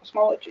independent of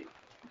cosmology.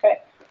 Okay,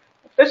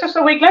 if this is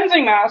a weak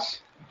lensing mass,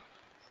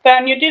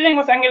 then you're dealing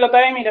with angular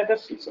diameter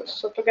distances.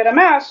 So to get a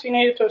mass, you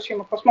need to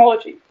assume a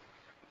cosmology.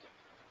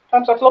 In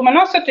terms of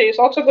luminosity is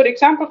also a good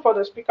example for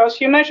this, because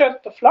you measure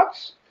the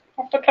flux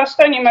of the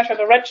cluster and you measure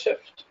the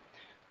redshift.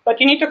 But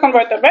you need to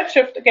convert the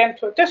redshift again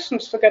to a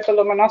distance to get the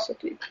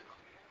luminosity.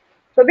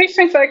 So these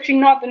things are actually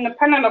not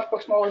independent of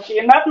cosmology,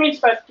 and that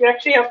means that you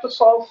actually have to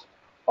solve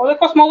all the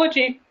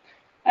cosmology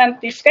and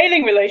the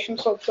scaling relation,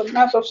 so the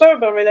mass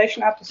observable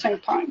relation at the same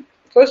time.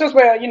 So this is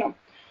where, you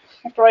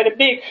have to write a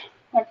big,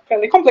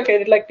 fairly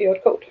complicated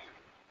likelihood code.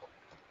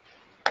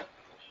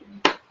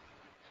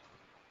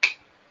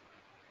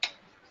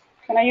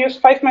 Can I use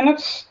 5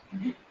 minutes,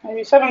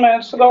 maybe 7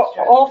 minutes to go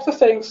all of the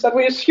things that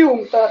we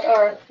assume that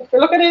are, if we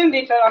look at it in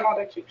detail, are not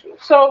actually true.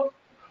 So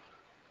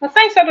the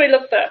things that we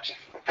looked at.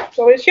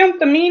 So we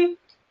assumed the mean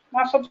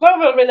mass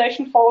observable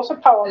relation follows a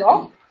power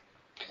law.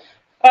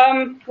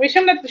 We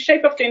assume that the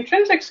shape of the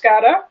intrinsic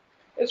scatter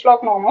is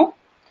log normal.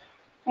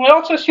 And we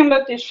also assume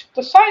that the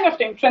size of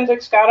the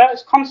intrinsic scatter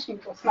is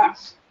constant with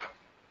mass.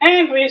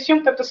 And we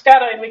assume that the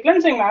scatter in weak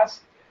lensing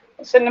mass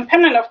is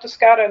independent of the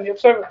scatter in the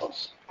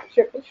observables.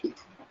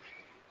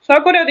 So how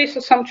good are these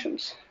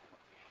assumptions?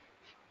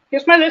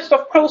 Here's my list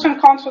of pros and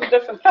cons of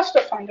different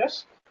cluster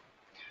finders.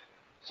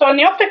 So in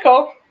the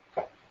optical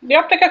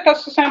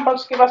cluster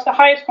samples give us the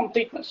highest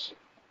completeness.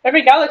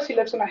 Every galaxy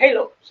lives in a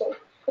halo, so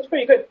that's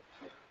pretty good.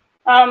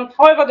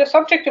 However, they're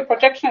subject to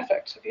projection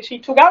effects. If you see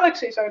two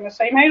galaxies are in the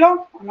same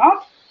halo or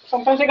not,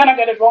 sometimes you're going to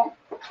get it wrong.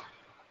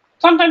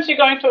 Sometimes you're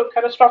going to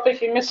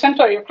catastrophically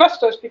miscenter your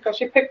clusters because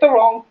you picked the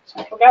wrong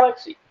central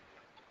galaxy.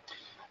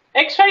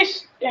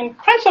 X-rays, in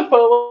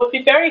principle,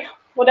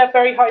 would have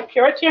very high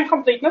purity and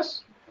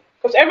completeness,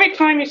 because every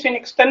time you see an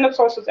extended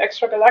source that's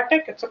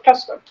extragalactic, it's a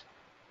cluster.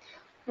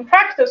 In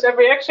practice,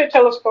 every X-ray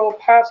telescope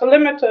has a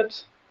limited,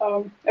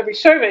 every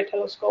survey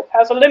telescope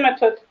has a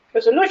limited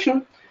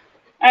resolution,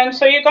 and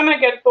so you're going to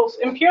get both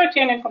impurity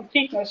and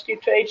incompleteness due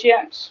to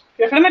AGNs.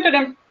 If you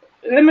have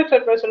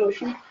limited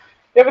resolution,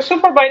 you have a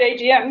super bright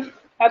AGN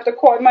at the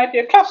core. It might be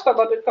a cluster,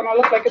 but it's going to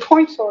look like a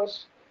point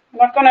source.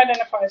 You're not going to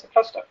identify as a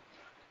cluster.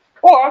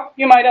 Or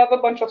you might have a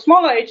bunch of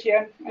smaller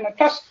AGN in a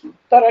cluster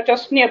that are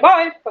just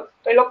nearby, but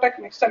they look like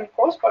an extended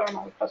course, but are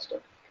not a cluster.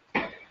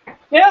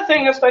 The other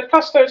thing is that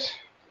clusters,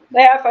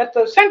 they have at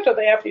the center,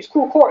 they have these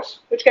cool cores,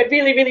 which get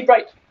really, really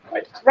bright.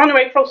 Right? It's a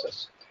runaway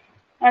process.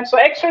 And so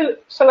X-ray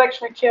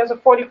selection actually has a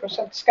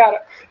 40%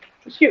 scatter,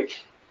 which is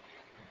huge.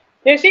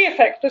 The Z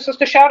effect, this is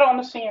the shadow on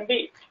the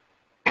CMB.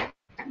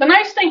 The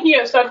nice thing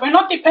here is that we're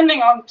not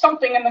depending on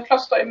something in the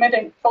cluster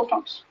emitting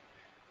photons.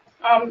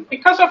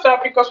 Because of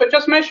that, because we're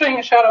just measuring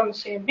a shadow on the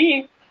CMB,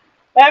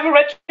 they have a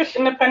redshift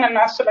independent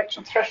mass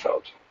selection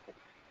threshold.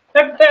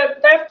 They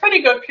have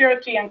pretty good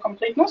purity and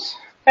completeness.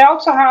 They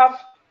also have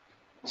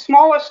a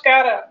smaller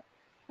scatter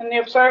in the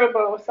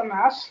observable with the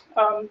mass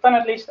than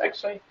at least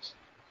X-rays.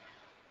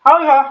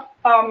 However,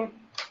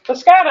 the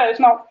scatter is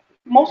not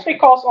mostly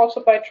caused also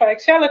by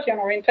triaxiality and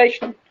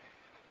orientation,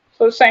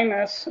 so the same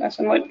as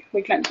in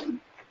weak lensing.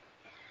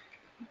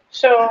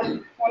 So I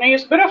want to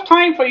use a bit of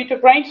time for you to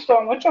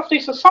brainstorm which of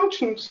these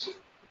assumptions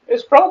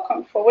is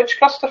broken for which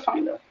cluster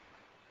finder.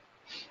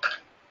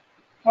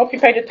 I hope you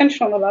paid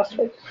attention on the last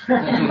page.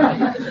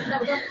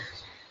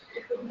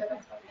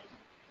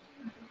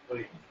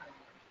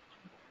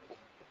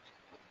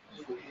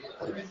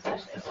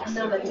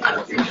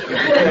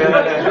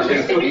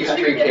 These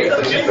three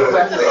cases.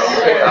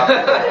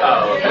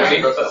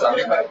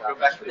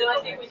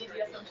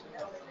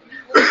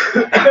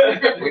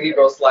 We need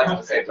both slides at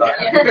the same time.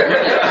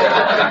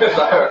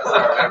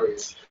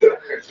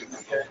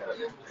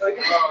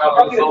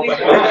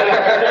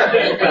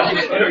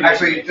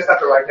 Actually, you just have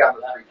to write down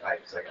the three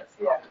types, I guess.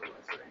 Yeah.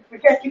 We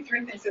can't keep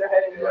three things in our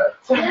head anyway.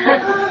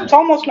 Yeah. It's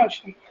almost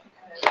lunchtime.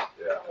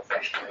 Yeah.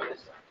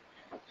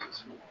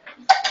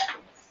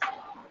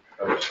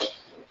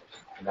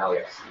 Now we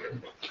have to see it.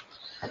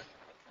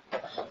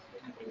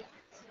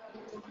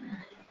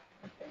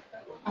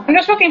 I'm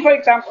just looking for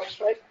examples,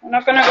 right? I'm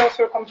not going to go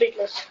through a complete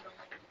list.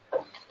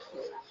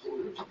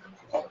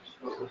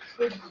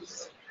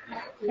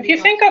 If you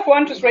think of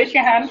one, just raise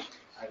your hand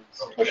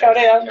or shout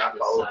it out.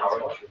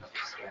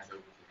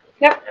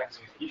 Yep.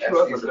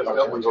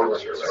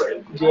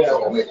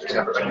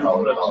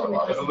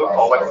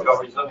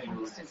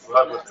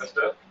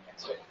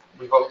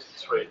 Without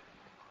X-ray.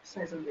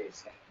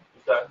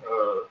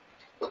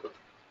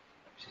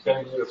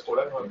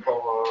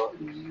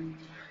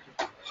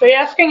 So you're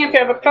asking if you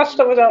have a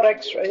cluster without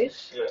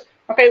X-rays? Yeah.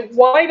 Okay,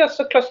 why does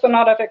the cluster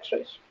not have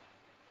X-rays?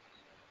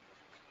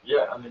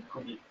 Yeah, and it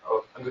could be.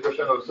 And the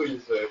question also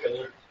is, can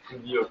it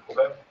be a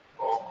problem?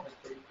 Or...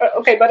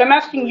 Okay, but I'm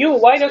asking you,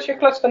 why does your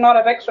cluster not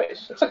have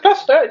X-rays? It's a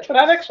cluster, it should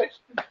have X-rays.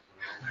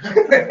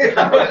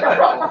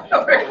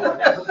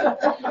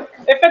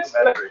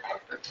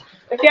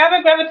 If you have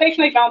a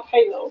gravitationally bound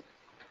halo,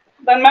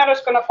 then matter's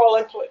going to fall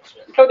into it,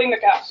 including the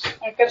gas,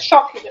 and it gets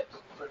shock heated.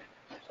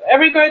 So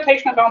every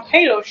gravitationally bound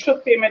halo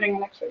should be emitting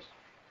an X-ray.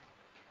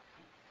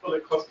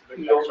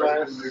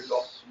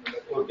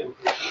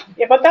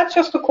 Yeah, but that's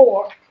just the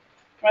core,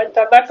 right?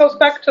 That goes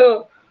back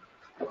to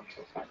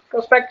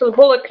the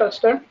bullet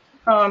cluster.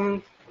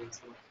 The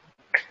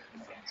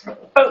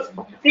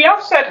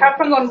offset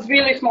happens on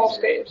really small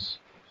scales,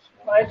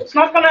 right? It's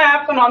not going to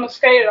happen on the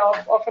scale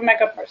of a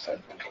megaparsec.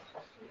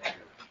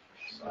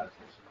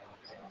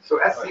 So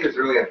SC is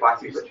really a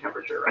proxy for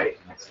temperature, right?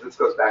 So this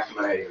goes back to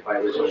my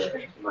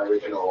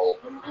original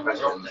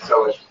question.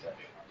 So if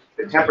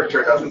the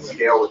temperature doesn't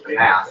scale with the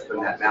mass,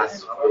 then that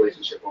mass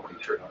relationship won't be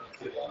true.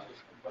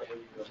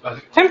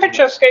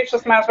 Temperature scales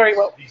with mass very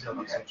well.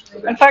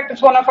 In fact,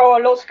 it's one of our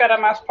low scatter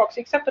mass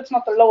proxy, except it's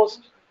not the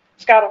lowest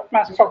scatter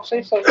mass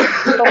proxy, so I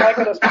don't like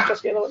it as much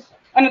as the other one.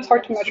 And it's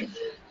hard to measure.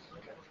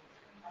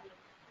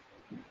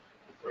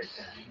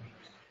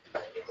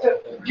 So,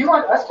 do you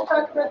want us to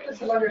talk about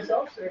this among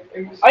yourselves? Or are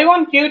you... I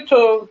want you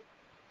to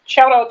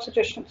shout out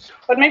suggestions,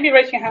 but maybe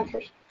raise your hand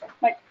first.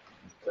 Mike.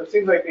 So it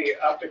seems like the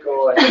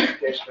optical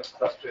identification of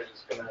clusters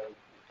is going to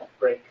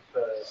break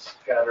the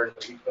scatter and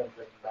the weak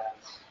lensing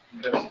mass.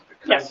 Because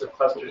the kinds of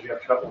clusters you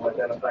have trouble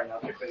identifying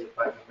optically, you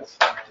find them as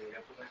you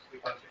get the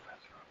frequency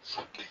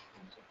mass.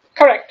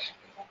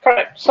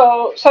 Correct.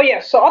 So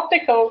yes, so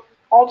optical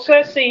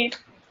also see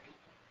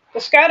the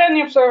scatter in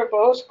the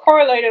observable is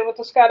correlated with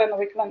the scatter in the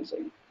weak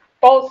lensing.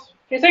 Both,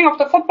 if you think of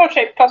the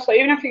football-shaped cluster,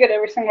 even if you get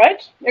everything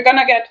right, you're going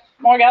to get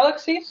more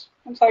galaxies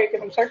inside a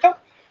given circle.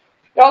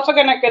 You're also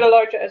going to get a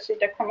larger SC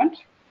decrement.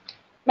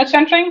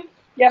 Mid-centering,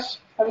 yes,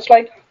 have a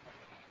slide.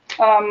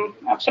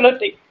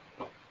 Absolutely.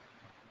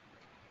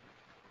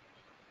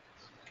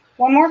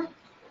 One more?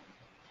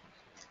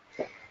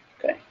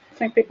 Okay, I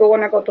think people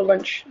want to go to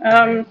lunch.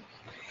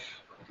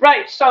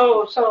 Right,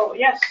 so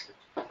yes.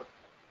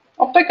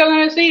 Optical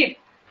NSE,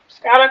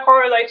 scatter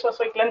correlates with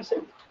weak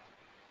lensing.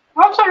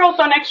 I also wrote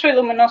down X-ray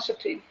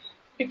luminosity,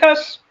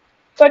 because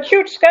that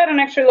huge scatter in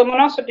X-ray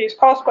luminosity is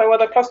caused by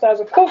whether a cluster has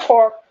a cool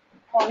core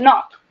or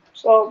not.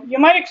 So you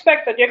might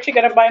expect that you actually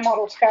get a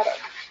bimodal scatter.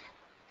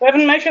 We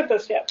haven't measured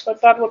this yet,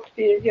 but that would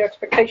be your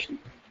expectation.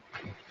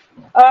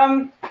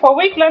 For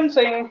weak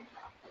lensing,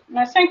 and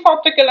I think for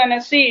optical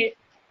NSE,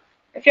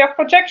 if you have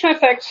projection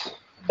effects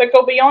that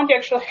go beyond the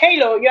actual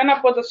halo, you end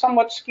up with a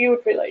somewhat skewed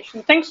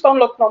relation. Things don't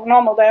look like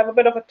normal. They have a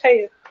bit of a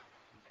tail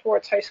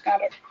towards high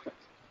scatter.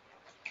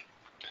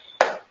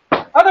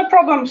 Other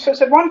problems,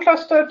 is it one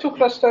cluster, two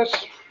clusters?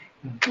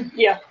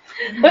 Yeah.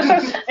 This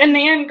is, in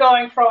the end,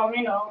 going from,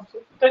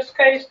 this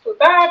case to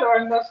that,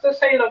 or does this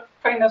halo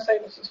kind of say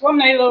this is one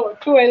halo or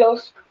two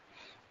halos?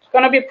 It's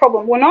going to be a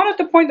problem. We're not at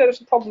the point that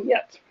it's a problem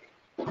yet.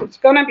 It's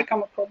going to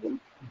become a problem.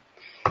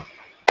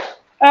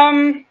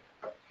 I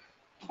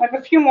have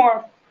a few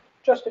more,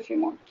 just a few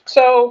more.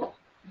 So,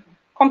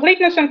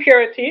 completeness and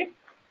purity.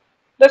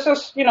 This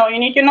is, you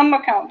need your number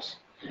counts.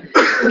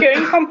 If you're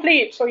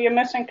incomplete, so you're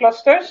missing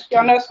clusters, you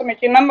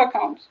underestimate your number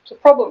counts. It's a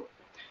problem.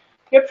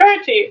 Your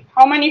purity,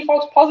 how many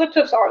false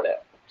positives are there?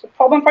 It's a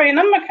problem for your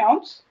number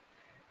counts.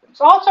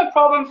 It's also a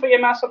problem for your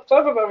mass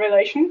observable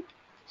relation,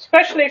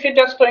 especially if you're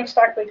just doing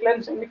stacked weak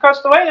lensing.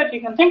 Because the way that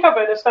you can think of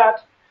it is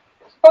that,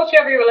 suppose you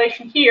have your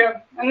relation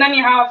here, and then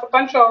you have a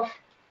bunch of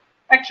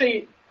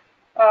actually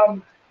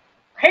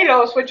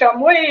halos which are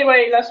way,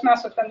 way less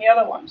massive than the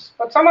other ones.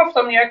 But some of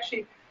them you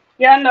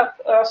end up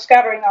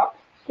scattering up.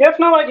 You have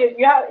no idea.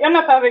 You end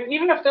up having,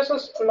 even if this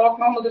is a log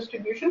normal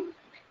distribution,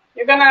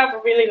 you're going to have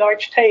a really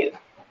large tail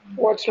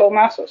towards low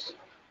masses.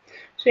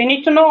 So you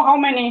need to know how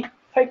many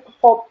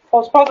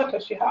false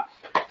positives you have.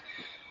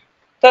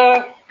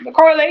 The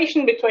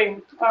correlation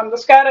between the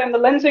scatter and the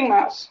lensing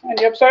mass and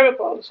the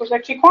observable, this was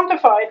actually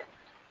quantified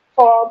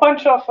for a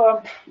bunch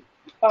of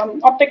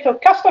optical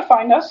cluster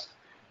finders.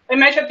 They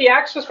measured the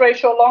axis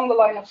ratio along the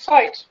line of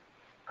sight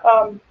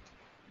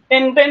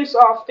in bins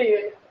of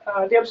the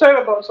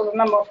observable, so the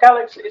number of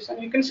galaxies,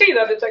 and you can see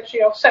that it's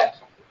actually offset.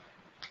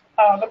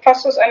 The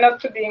clusters end up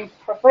to being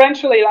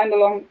preferentially lined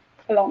along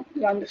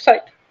the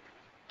sight.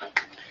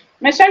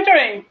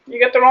 Miscentering, you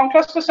get the wrong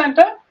cluster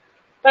center.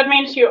 That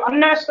means you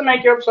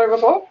underestimate your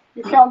observable.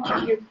 You count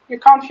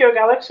fewer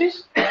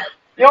galaxies.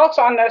 You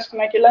also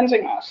underestimate your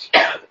lensing mass.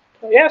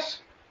 So yes,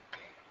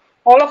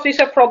 all of these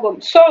are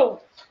problems.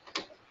 So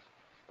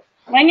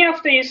many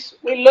of these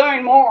we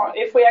learn more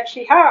if we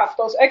actually have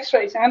those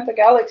X-rays and the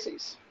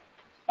galaxies.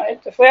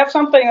 Right? If we have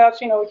something that's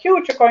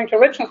huge according to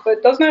richness, but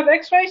it doesn't have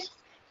X-rays,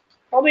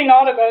 probably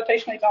not a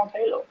gravitationally bound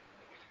halo.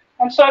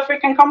 And so if we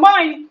can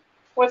combine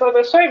with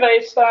other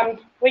surveys, then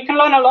we can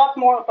learn a lot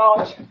more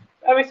about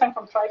everything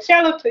from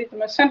triaxiality to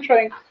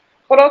miscentering,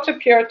 but also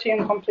purity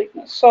and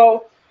completeness.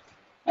 So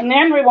in the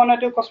end, we want to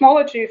do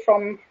cosmology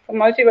from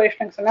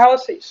multi-wavelength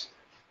analyses.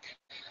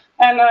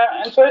 And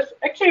so it's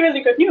actually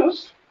really good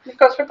news,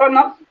 because we're going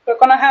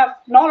to have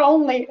not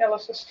only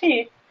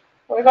LSST,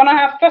 but we're going to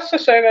have cluster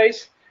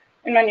surveys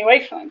in many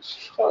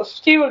wavelengths. So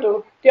LSST will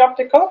do the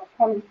optical,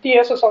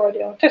 DS is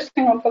already our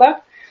testing one for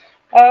that.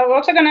 We're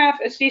also going to have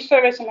SD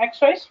surveys and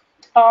X-rays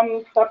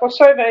that will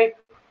survey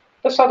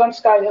the southern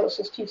sky, the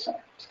LSST sky.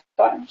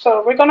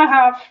 So we're going to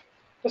have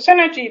the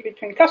synergy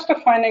between cluster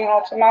finding and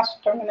also mass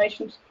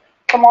determinations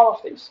from all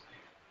of these.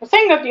 The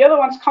thing that the other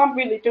ones can't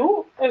really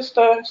do is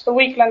the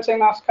weak lensing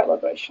mass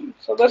calibration.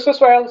 So this is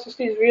where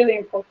LSST is really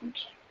important.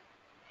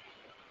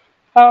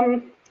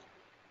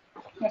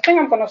 I think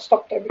I'm going to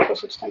stop there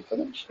because it's time for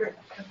lunch.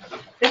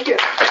 Thank you.